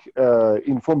make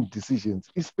informed decisions,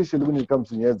 especially when it comes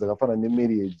to nyaya dzakafana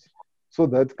nemarriage, so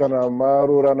that kana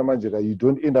marorana manjira you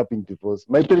don't end up in divorce.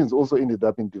 My parents also ended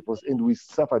up in divorce and we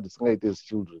suffered as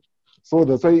children. So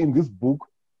that's why in this book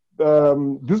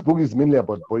is mainly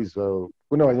about boys. About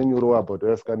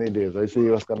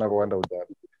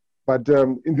but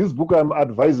in this book, I'm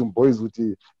advising boys with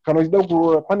red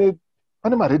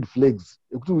flags.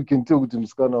 We can tell with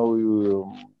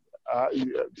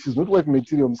she's not wife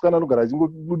material. Muskana anogara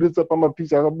achingobuditsa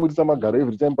pamapicha akabuditsa magara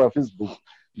every time paFacebook.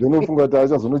 Then unofunga kuti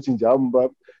achazonochinja amba.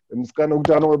 Muskana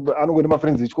kuti anongori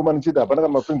mafriends echikomana chete hapana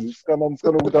kana mafriends echisikana.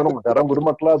 Muskana kuti anongogara ngori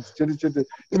maclubs chete.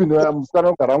 Even muskana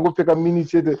anogara angopfeka mini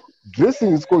chete.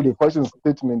 Dressing is called a fashion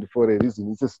statement for a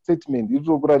reason. It's a statement. It's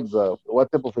what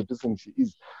type of a person she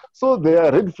is. So there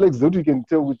are red flags that you can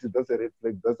tell with it. That's a red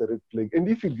flag. That's a red flag. And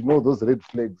if you ignore those red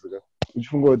flags,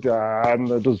 just like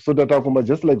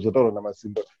Zotaro na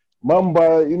Masimba.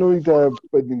 Mamba, in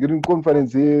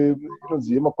conference here,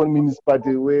 the Communist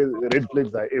Party where red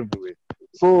flags are everywhere.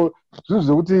 So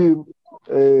to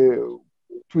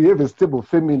have a stable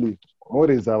family,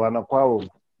 more is you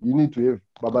need to have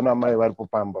Babana Mai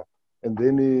Pamba. And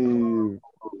then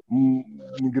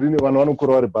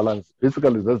balance.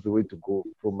 Basically, that's the way to go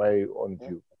from my own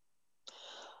view.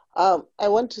 I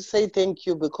want to say thank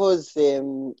you because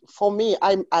for me,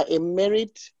 I am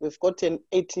married. We've got an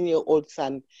 18-year-old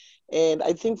son, And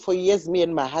I think for years, me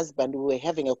and my husband, we were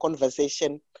having a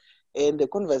conversation. And the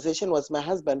conversation was my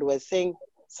husband was saying,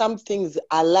 some things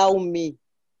allow me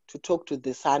to talk to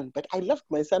the son. But I loved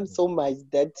my son so much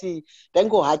that he then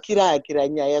go hakira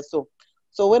nyaya.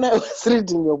 So when I was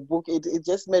reading your book, it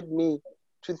just made me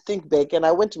to think back. And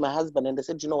I went to my husband and I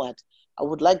said, you know what? I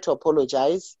would like to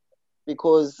apologize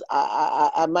because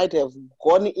I might have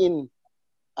gone in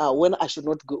when I should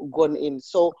not gone in.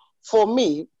 So for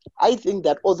me, I think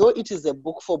that although it is a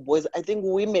book for boys, I think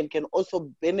women can also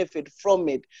benefit from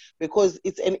it because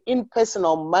it's an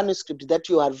impersonal manuscript that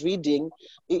you are reading.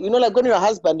 You know, like when you're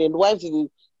husband and wife,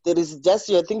 there is just,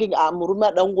 you're thinking,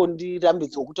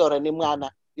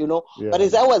 you know. Yeah. But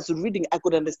as I was reading, I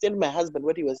could understand my husband,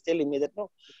 what he was telling me, that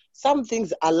no, some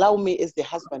things allow me as the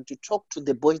husband to talk to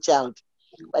the boy child.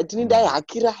 But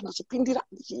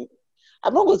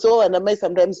I'm not going to say and I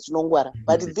sometimes to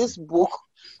but this book,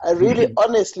 I really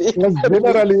honestly. Because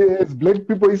generally, as black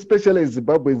people, especially as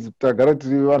Zimbabweans,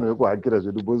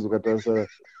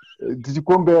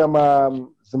 compare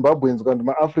Zimbabweans and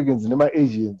Africans and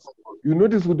Asians. You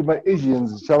notice with my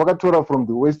Asians, Shavakatora from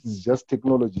the West is just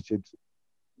technology.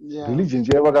 Yeah. Religion,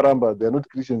 they are not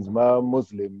Christians,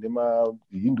 Muslim,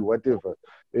 Hindu, whatever.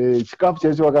 Chikafu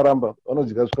chaicho vakaramba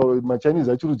vanodya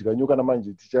machinese achiri kudya nyoka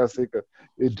namanje tichaseka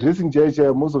dressing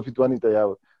chaicho most of it vanoita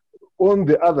yavo. On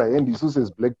the other hand, isusu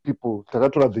as black people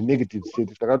takatora the negatives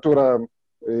chete, takatora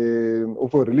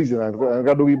for religion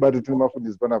angado kuibata tine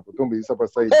mafundisi panapo tomboisa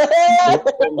paside.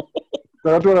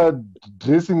 Takatora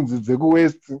dressing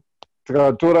dzekuwest,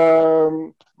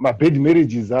 takatora mabed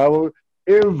marriages avo,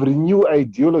 every new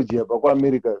ideology yabva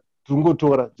kuamerica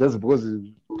tingotora just because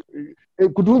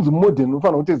kuti unzi modern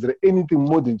unofanira kutedzera anything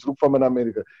modern chiri kufamba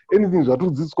naamerica, anything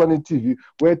zvatinodzidziswa netv,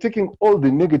 we are taking all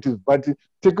the negative, but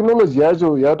technology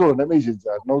yacho yatorwa namaasians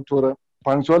hatina kutora,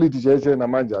 punctuality chaicho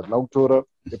namanje hatina kutora,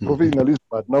 professionalism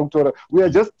hatina kutora, we are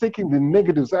just taking the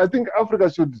negatives. So I think Africa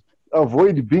should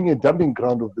avoid being a dumping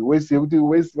ground of the West, yekuti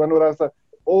West vanorasa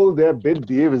all their bad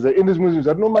behaviors. Ende zvimwe zvinhu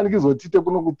zvatinomanikidzwa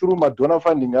kuno through madonor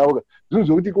funding avo, zvinhu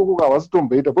zvokuti ikoko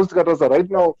havasitomboita, because tikatarisa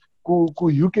right now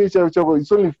ku-UK chako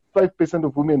it's only 5%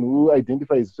 of women who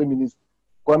identify as feminists.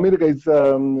 Ku-America it's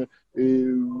 4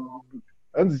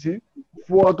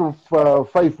 out of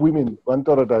 5 women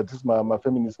vanotaura kuti hatisi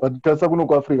mafeminists, but tarisa kuno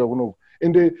kuafrica kunoku,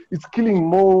 and it's killing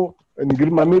more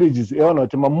marriages evanhu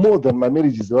vatema more than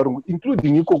marriages evarungu,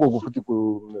 including ikoko futi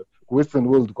ku-western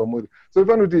world kwamuri. So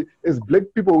ifana as black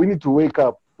people we need to wake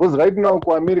up, because right now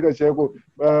ku-America chaiko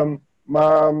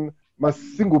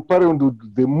single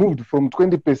parenthood, they moved from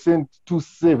 20% to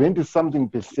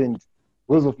 70-something%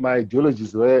 because of my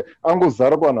ideologies where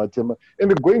angozara kuvanhu vatema.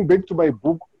 And going back to my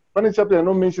book, funny chapter I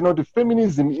don't mention how the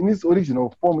feminism in its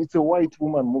original form, it's a white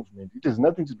woman movement. It has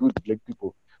nothing to do with black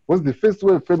people. Was the first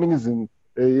wave feminism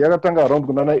yakatanga around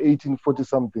kunana 1840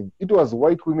 something. It was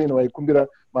white women vaikumbira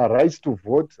rights to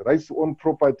vote, rights to own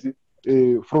property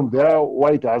from their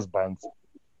white husbands.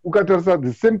 Ukatarisa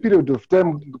the same period of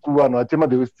time kuvanhu vatema,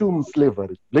 they were still in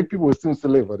slavery. Black people were still in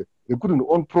slavery. They couldn't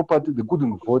own property, they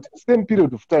couldn't vote. Same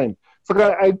period of time.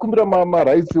 Saka aikumbira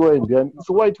rights iwa indian. It's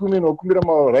white women vakumbira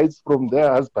rights from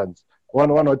their husbands.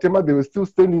 Vanhu vatema, they were still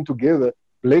standing together.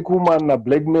 Black woman na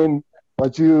black men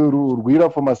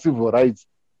vachirwira for civil rights.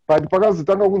 But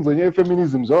pakazotanga kunzonyaya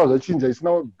feminism zvava zvachinja,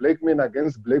 isina black men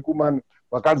against black woman.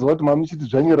 Vakadzi vati mamuchiti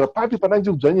dzvanyirira papi pana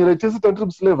ndichikudzvanyirira tese tandiri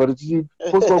muslavery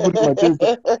tichipostwa kuti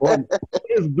matese.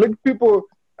 As black people,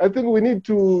 I think we need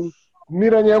to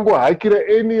mira nyangohakira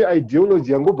any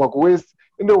ideology yangobva kuwest.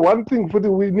 And the one thing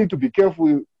we need to be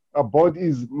careful about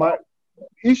is my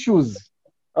issues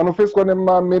anofeswa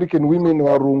nema-American women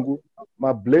varungu,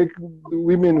 ma-black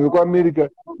women vekuamerica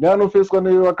neanofeswa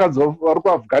nevakadzi vari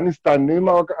kuafghanistan,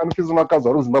 neanofeswa nevakadzi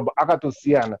vari kuzimbabwe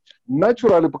akatosiyana.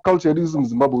 Naturally paculture yedu isusu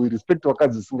muzimbabwe we respect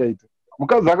vakadzi isingaiti.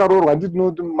 Mukadzi akaroorwa handiti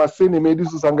tinoti masene medu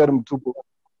isusu anga ari mutupu,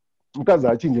 mukadzi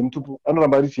achinje mutupu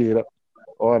anoramba ari chihera,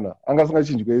 ona anga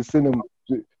asingachinjwe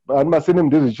masene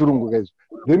ndezvechirungu kaizvo.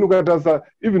 Then ukatarisa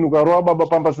even ukarova baba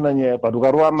pambasina nyaya, but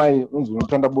ukarova mai unzi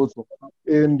unotanda botso,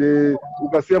 and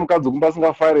ukasiya mukadzi kumba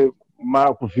asingafare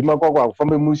kuvhima kwako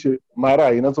hakufambe mushe, mari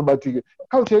haina tsobatike.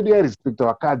 Culture yedu yairespecta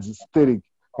vakadzi stereki,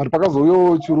 but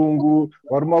pakazouyawo chirungu,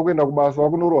 varume vakuenda kubasa,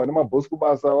 vakunorohwa nemabhosi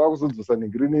kubasa, vakuzodzosa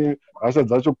ningiri nehasha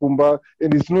dzacho kumba.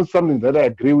 And it's not something that I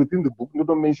agree with. In the book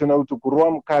notomensiona kuti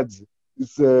kurova mukadzi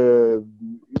it's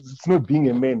not being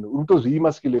a man,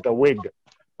 urikutozviimasculata wega.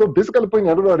 So basically point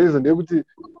yandoda reza ndeyekuti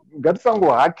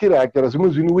ngatisangohakira zvimwe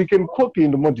zvinhu we can copy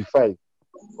and modify.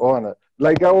 Ona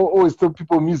like I always tell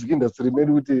people music industry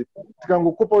medu kuti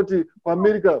tikangokopa kuti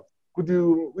kuAmerica kuti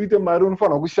uite mari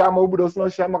unofanira kushama, ubuda usina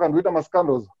kushama kana uita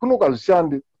mascandals kuno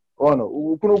kwazvishandi.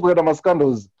 kunokuita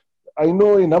mascandals. I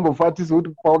know a number of artists who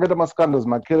get mascandals,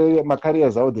 my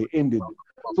careers how they ended.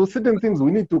 So certain things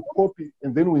we need to copy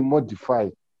and then we modify.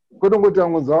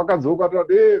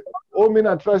 Oh, men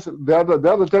are trash. The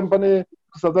other time,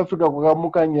 South Africa,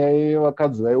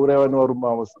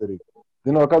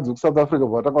 then wakadzi South Africa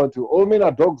vakatanga kuti all men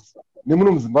are dogs.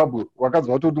 Nemuno muZimbabwe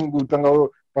wakadzi watotanga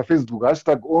paFacebook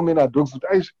hashtag all men are dogs kuti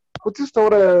aish kuti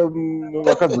sitaura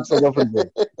vakadzi South Africa.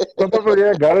 South Africa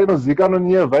yagara inozivikanwa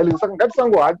nenyaya yeviolence. Saka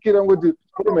ngatisangohakira ngoti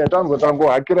kune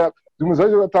tangohakira zvimwe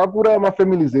zvacho takuraya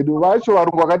mafamilies edu vacho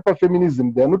varungu vakati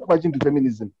pafeminism they are not much into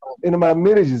feminism and my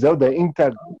marriages how they're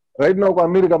intact. Right now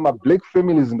kuAmerica black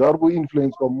families ndavari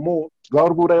kuinfluenced more,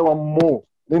 ndavari kuurayiwa more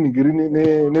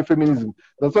feminism.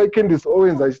 That's why Candice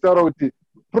Owens achitaura kuti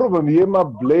problem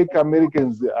yema-black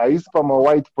Americans haisi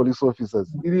pama-white police officers,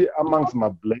 iri amongst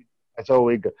ma-black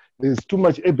achawega. There's too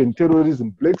much urban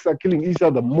terrorism. Blacks are killing each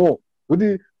other more.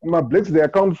 Kuti ma-blacks, they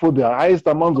account for the highest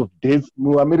amounts of deaths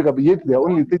in America, but yet they are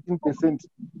only 13%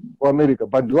 for America.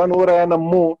 But they want to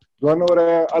more, they want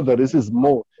to other races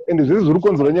more. And this is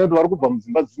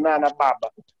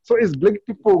so as black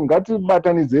people we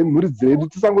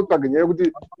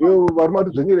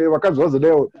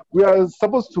are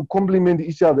supposed to complement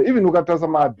each other. Even ukatasa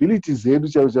abilities they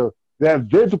are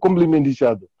there to complement each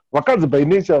other. Wakadzi by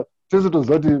nature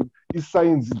is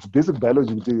science, it's basic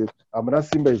biology.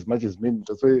 Masimba as much as men.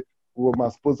 That's why we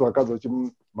must suppose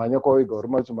wakadzi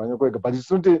but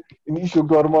it's not an issue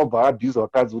to abuse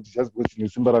wakadzi which just goes in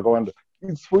Simba rakawanda.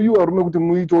 It's for you kuti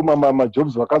muito mama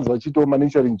jobs wakadzi vachito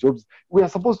managing jobs. We are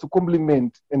supposed to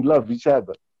complement and love each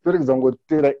other. For example,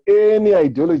 any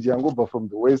ideology yangobva from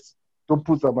the West to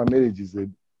put some marriages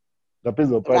in.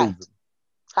 Depends on Paris.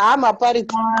 I'm a Paris.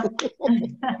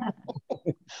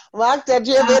 Magda,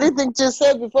 do you have anything to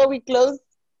say before we close?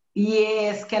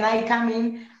 Yes, can I come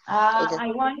in? Okay.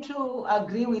 I want to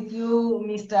agree with you,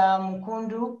 Mr.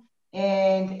 Mukundu,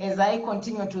 and as I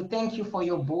continue to thank you for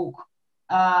your book.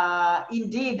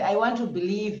 Indeed, I want to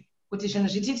believe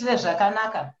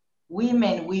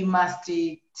women, we must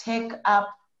take up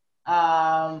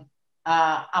our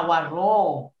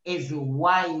role as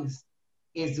wives,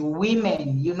 as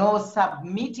women,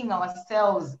 submitting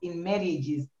ourselves in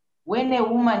marriages. When a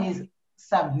woman is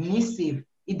submissive,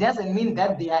 it doesn't mean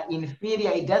that they are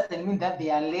inferior, it doesn't mean that they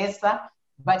are lesser,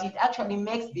 but it actually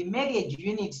makes the marriage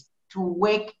unit to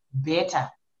work better,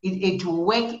 it to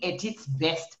work at its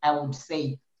best, I would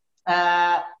say.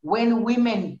 When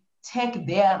women take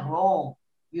their role,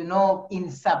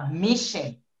 in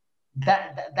submission,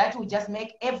 that will just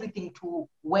make everything to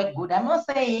work good. I'm not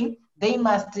saying they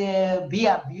must be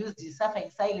abused, suffer in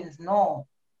silence, no.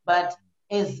 But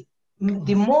as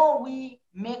the more we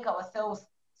make ourselves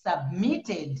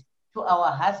submitted to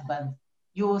our husbands,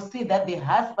 you will see that the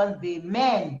husbands, the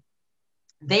men,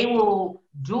 they will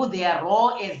do their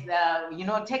role as,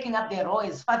 taking up their role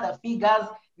as father figures,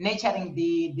 nurturing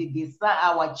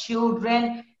our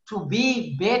children to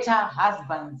be better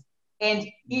husbands. And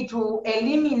it will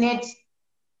eliminate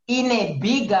in a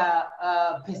bigger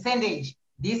percentage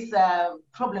this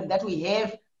problem that we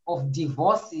have of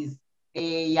divorces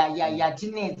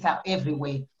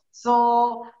everywhere.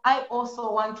 So I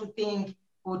also want to think,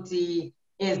 Puti,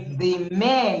 as the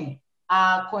men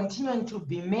are continuing to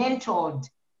be mentored,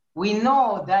 we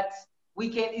know that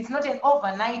it's not an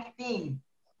overnight thing.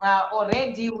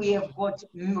 Already we have got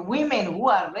women who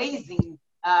are raising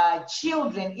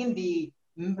children in the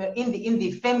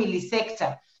family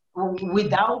sector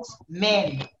without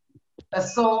men.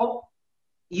 So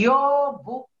your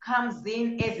book comes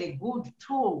in as a good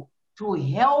tool to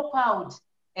help out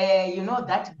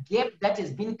that gap that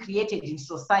has been created in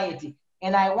society.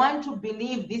 And I want to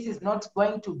believe this is not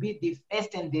going to be the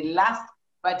first and the last,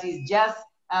 but it's just,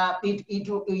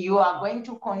 you are going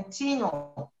to continue,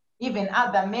 even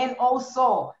other men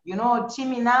also,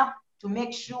 teaming up to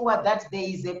make sure that there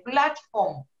is a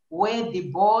platform where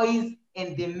the boys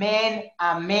and the men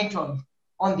are mentored.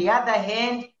 On the other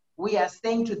hand, we are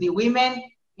saying to the women,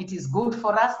 it is good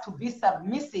for us to be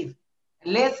submissive.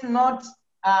 Let's not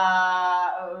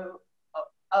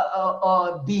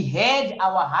behead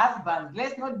our husbands.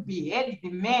 Let's not behead the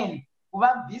men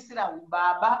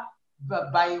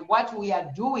by what we are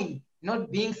doing,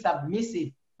 not being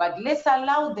submissive. But let's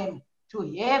allow them to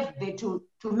have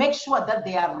to make sure that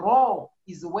their role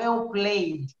is well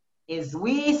played. As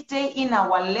we stay in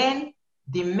our lane,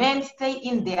 the men stay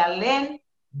in their lane,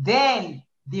 then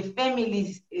the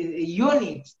family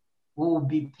unit will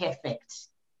be perfect.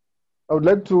 I would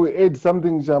like to add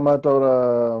something, Shamat,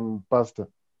 or Pastor.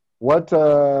 What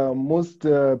most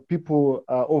people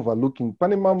are overlooking.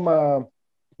 Panimama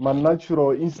my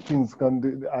natural instincts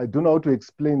I don't know how to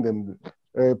explain them.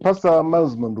 Pastor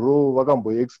Miles Monroe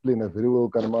wakambo explain very well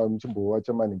kana mchimbo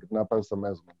wacha maningi na Pastor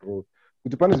Miles Monroe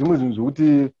kuti pane zvimwe zvinhu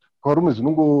zvokuti kwarume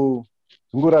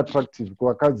zvingori attractive,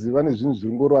 kwakadzi vane zvinhu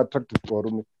zvingori attractive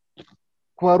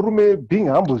kwarume being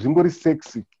humble zvingori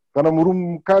sexy, kana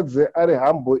mukadzi ari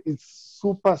humble it's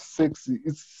super sexy,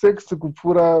 it's sexy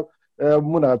kupfuura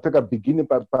munhu akapfeka bikini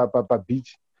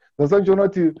beach. That's why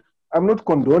Jonathan, I'm not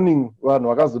condoning vanhu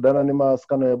vakazodana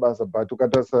nemasikano ebasa, but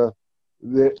ukatarisa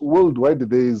the worldwide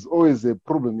there is always a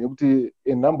problem yekuti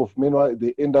a number of men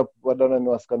they end up vadana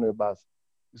nemasikano ebasa.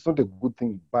 It's not a good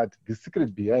thing, but the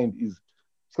secret behind is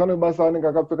sikano ebasa anenge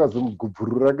akapfeka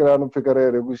zimugubhuru rake raanopfeka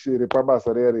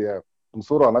repabasa riya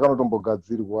musoro haana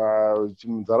kanotombogadzirwa,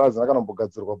 nzara hadzina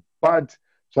kanombogadzirwa, but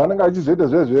zvaanenge achizoita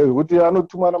zvekuti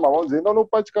anotumana mama unzoenda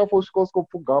unopa chikafu usvika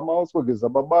usikopfugama usikogeza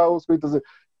baba usikoita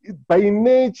by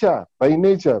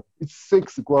nature it's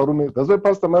sexy kuvarume. That's why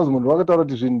Pastor Miles Monroe vakataura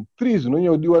kuti zvinhu 3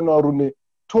 zvinonyodiwa nevarume,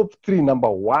 top 3, number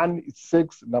 1 it's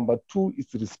sex, number 2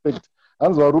 it's respect.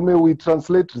 Hanzi varume we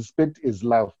translate respect as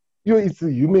love. It's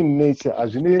human nature.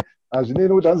 Hazvine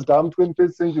nokuti hanzi tava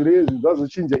mu21st century zvinhu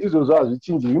zvazochinja, izvozvo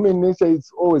hazvichinji. Human nature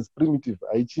it's always primitive,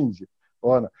 haichinji.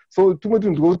 So tumwe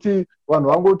tunhu ndikokuti vanhu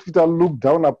vangotuita look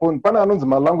down upon. Pane anonzi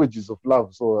languages of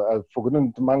love, so I've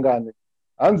forgotten kuti mangane.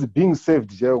 Hanzi being saved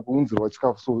chaiyo kuunzirwa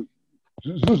chikafu, so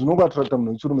zvinhu zvinongoattracta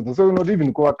munhu wechirume. So not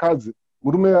even kuvakadzi,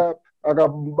 murume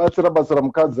akabatsira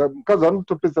mukadzi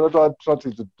anotopedzera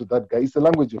attracted to that guy. It's a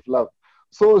language of love.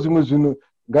 So zvimwe zvinhu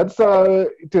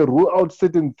ngatisaite rule out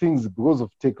certain things because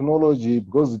of technology,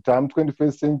 because time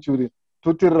 21st century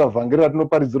toteerera vhangeri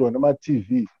ratinoparidzirwa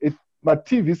nema-TV.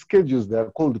 Ma-TV schedules, they are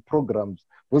called programs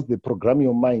because they program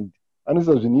your mind.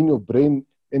 Anoisa zvinhu in your brain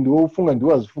and wofunga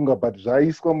ndiwo hazvifunga, but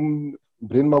zvaiswa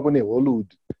brain mako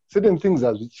nehollywood. Certain things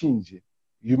hazvichinji.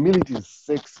 Humility is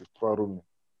sexy kuvarume.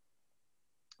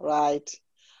 Right.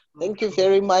 Thank you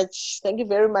very much. Thank you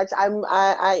very much.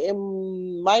 I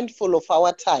am mindful of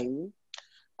our time.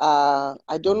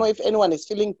 I don't know if anyone is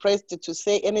feeling pressed to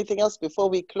say anything else before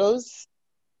we close.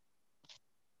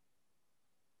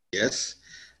 Yes.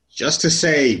 Just to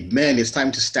say, men, it's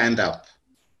time to stand up.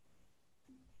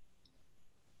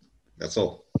 That's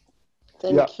all.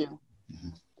 Thank you.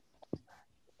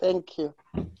 Thank you.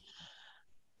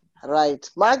 Right.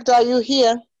 Magda, are you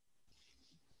here?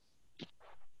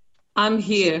 I'm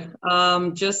here.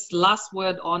 Just last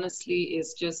word, honestly,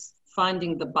 is just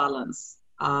finding the balance.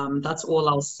 That's all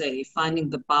I'll say. Finding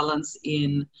the balance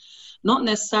in not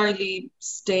necessarily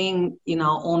staying in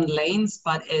our own lanes,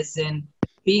 but as in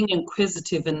being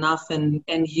inquisitive enough and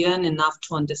yearn enough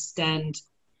to understand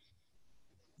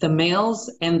the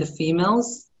males and the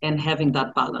females and having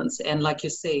that balance. And like you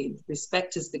say,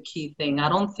 respect is the key thing. I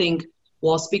don't think,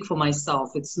 well, I'll speak for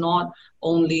myself. It's not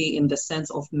only in the sense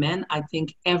of men. I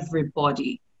think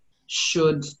everybody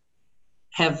should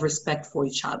have respect for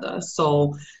each other.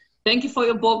 So thank you for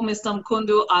your book, Mr.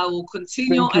 Mukundu. I will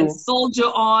continue and soldier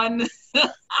on.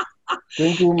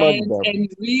 Thank you, Magda. And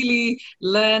really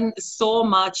learn so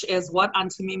much. As what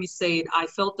Auntie Mimi said, I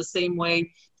felt the same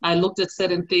way. I looked at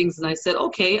certain things and I said,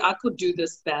 okay, I could do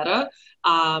this better,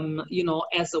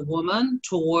 as a woman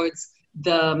towards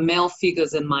the male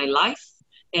figures in my life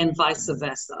and vice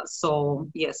versa. So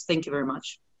yes, thank you very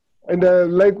much. And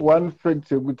like one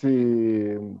fact,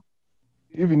 even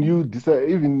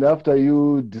after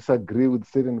you disagree with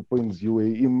certain points, you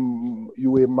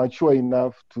were mature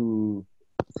enough to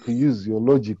use your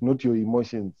logic, not your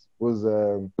emotions. Because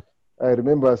I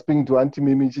remember speaking to Auntie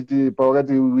Mimi Chiti,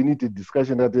 we need a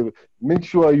discussion that make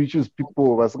sure you choose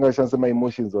people who have my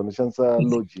emotions on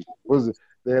logic. Because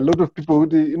there are a lot of people who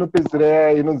the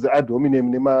ad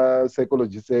hominem nema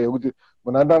psychologists say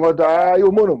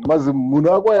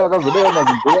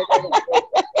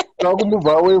move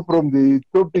away from the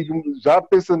topic,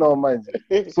 personal mind.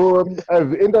 So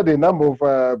I've entered a number of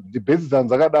debates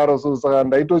and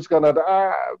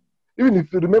even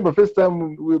if you remember first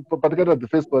time we particularly at the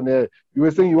first one, you were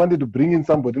saying you wanted to bring in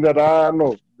somebody that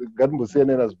no,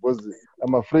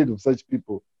 I'm afraid of such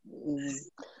people.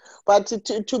 But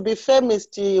to be fair,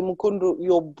 Mr. Mukundu,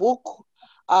 your book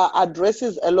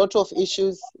addresses a lot of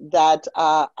issues that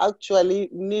actually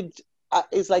need.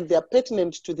 It's like they're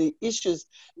pertinent to the issues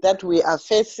that we are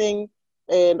facing.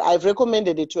 And I've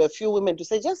recommended it to a few women to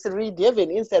say, just read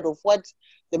even instead of what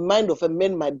the mind of a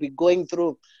man might be going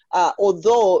through.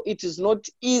 Although it is not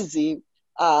easy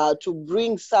to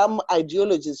bring some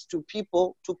ideologies to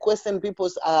people, to question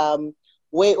people's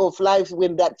way of life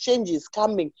when that change is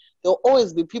coming. there'll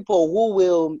always be people who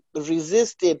will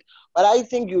resist it. But I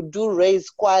think you do raise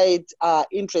quite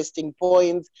interesting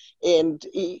points. And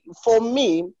for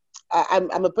me,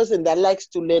 I'm a person that likes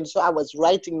to learn. So I was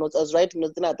writing notes,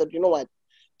 and I thought, you know what?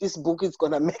 This book is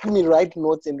going to make me write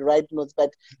notes.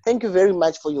 But thank you very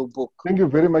much for your book. Thank you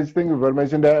very much.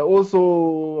 And I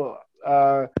also,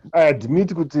 I admit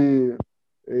that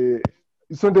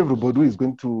it's not everybody who is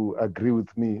going to agree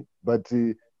with me, but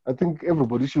I think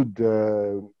everybody should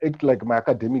act like my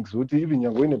academics. Even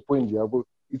in a point,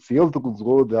 it's healthy to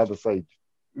go the other side.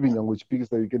 Even young which speaks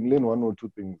that you can learn one or two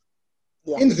things.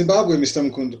 Yeah. In Zimbabwe, Mr.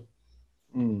 Mukundu.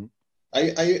 Mm.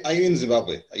 Are you in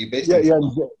Zimbabwe? Are you based in Zimbabwe?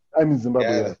 Yeah, I'm in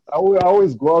Zimbabwe. Yeah. I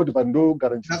always go out, but no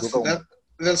guarantee.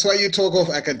 That's why you talk of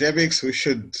academics who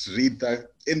should read that.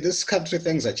 In this country,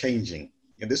 things are changing.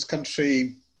 In this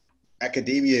country,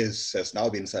 academia has now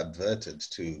been subverted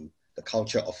to the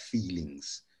culture of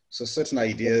feelings. So certain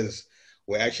ideas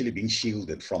were actually being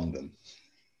shielded from them.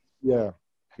 Yeah.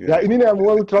 I'm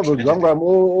well traveled. I'm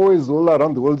always all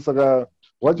around the world. So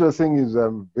what you're saying is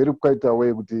very quite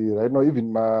aware with right now.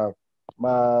 Even my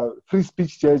free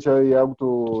speech church, you have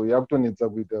to need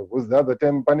with was the other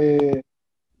time pane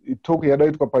talk you had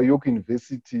at York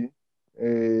University.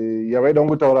 I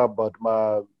don't talk about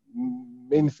my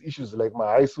main issues like my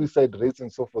high suicide rates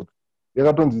and so forth. You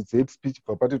got on hate speech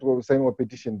for particular signing a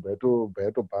petition by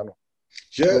Bano.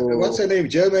 What's her name?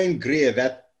 Germaine Greer,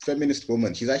 that feminist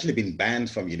woman. She's actually been banned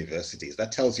from universities.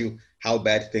 That tells you how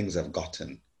bad things have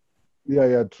gotten.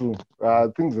 Yeah, true.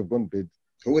 Things have gone bad.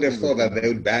 Who would have thought that they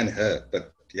would ban her?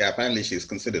 But yeah, apparently she's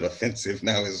considered offensive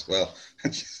now as well.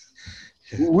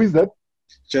 Who is that?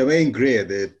 Germaine Greer,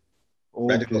 the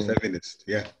radical feminist.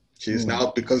 Yeah, she's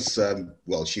now because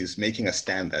she's making a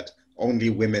stand that only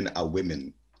women are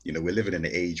women. You know, we live in an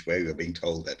age where we're being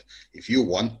told that if you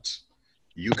want,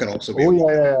 you can also be.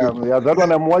 Yeah. That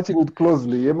one I'm watching it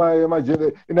closely. And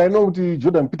I know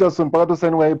Jordan Peterson part of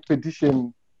sign a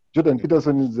petition. Jordan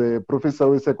Peterson is a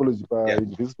professor of psychology at the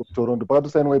University of Toronto. Part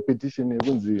of sign a petition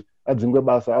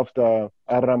after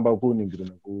Aramba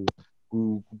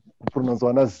pronounce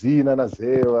wana zina na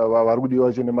ze vari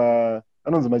kudiwa chene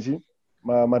anonzi machi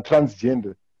ma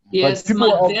transgender. Yes, them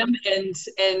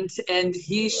and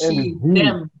he, she,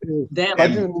 them. But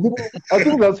I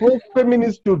think that's where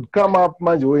feminists should come up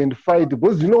manje and fight,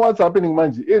 because you know what's happening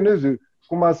manje.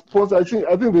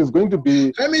 I think there's going to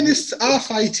be feminists are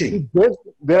fighting.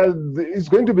 It's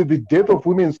going to be the death of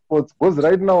women's sports, because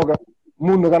right now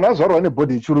munhu kana azvarwa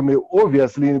nebody chirume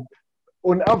obviously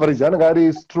on average anenge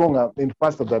ari stronger and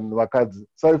faster than vakadzi.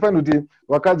 So I find kuti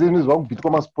vakadzi inozva kubhitika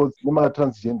masports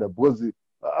nematransgender because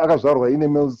akazvarwa ine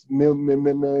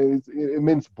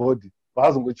men's body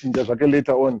vaazongochinja zvake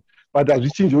later on, but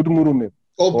hazvichinji kuti murume.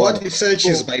 Or body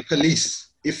searches by police.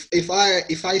 If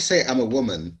I say I'm a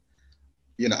woman,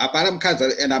 you know,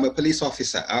 and I'm a police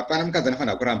officer,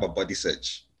 anofanira kuramba body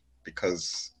search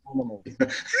because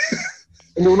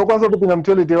and unokwanisa kupinda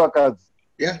mutoilet yevakadzi.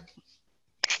 Yeah.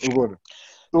 So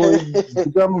it's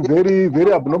become very,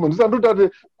 very abnormal. So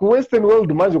Western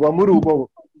world manje kwamuri ukoko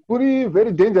kuri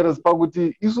very dangerous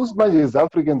pakuti isusu manje as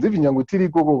Africans even nyange tiri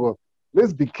ikoko,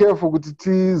 let's be careful kuti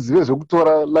tizive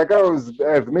zvekutora. Like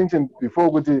I have mentioned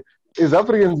before kuti as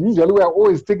Africans usually we are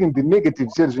always taking the negative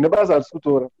shit zvine basa hatisi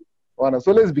kutora.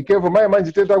 So let's be careful.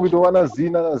 Manje teta kutowana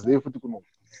zina na ze futi kuno.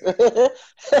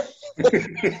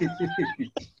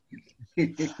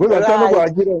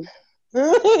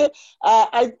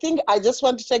 I think I just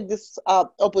want to take this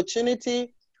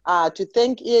opportunity to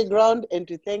thank Earground and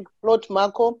to thank Plot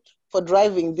Marco for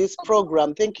driving this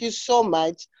program. Thank you so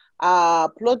much.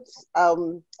 Plot,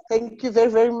 thank you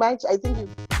very, very much. I think you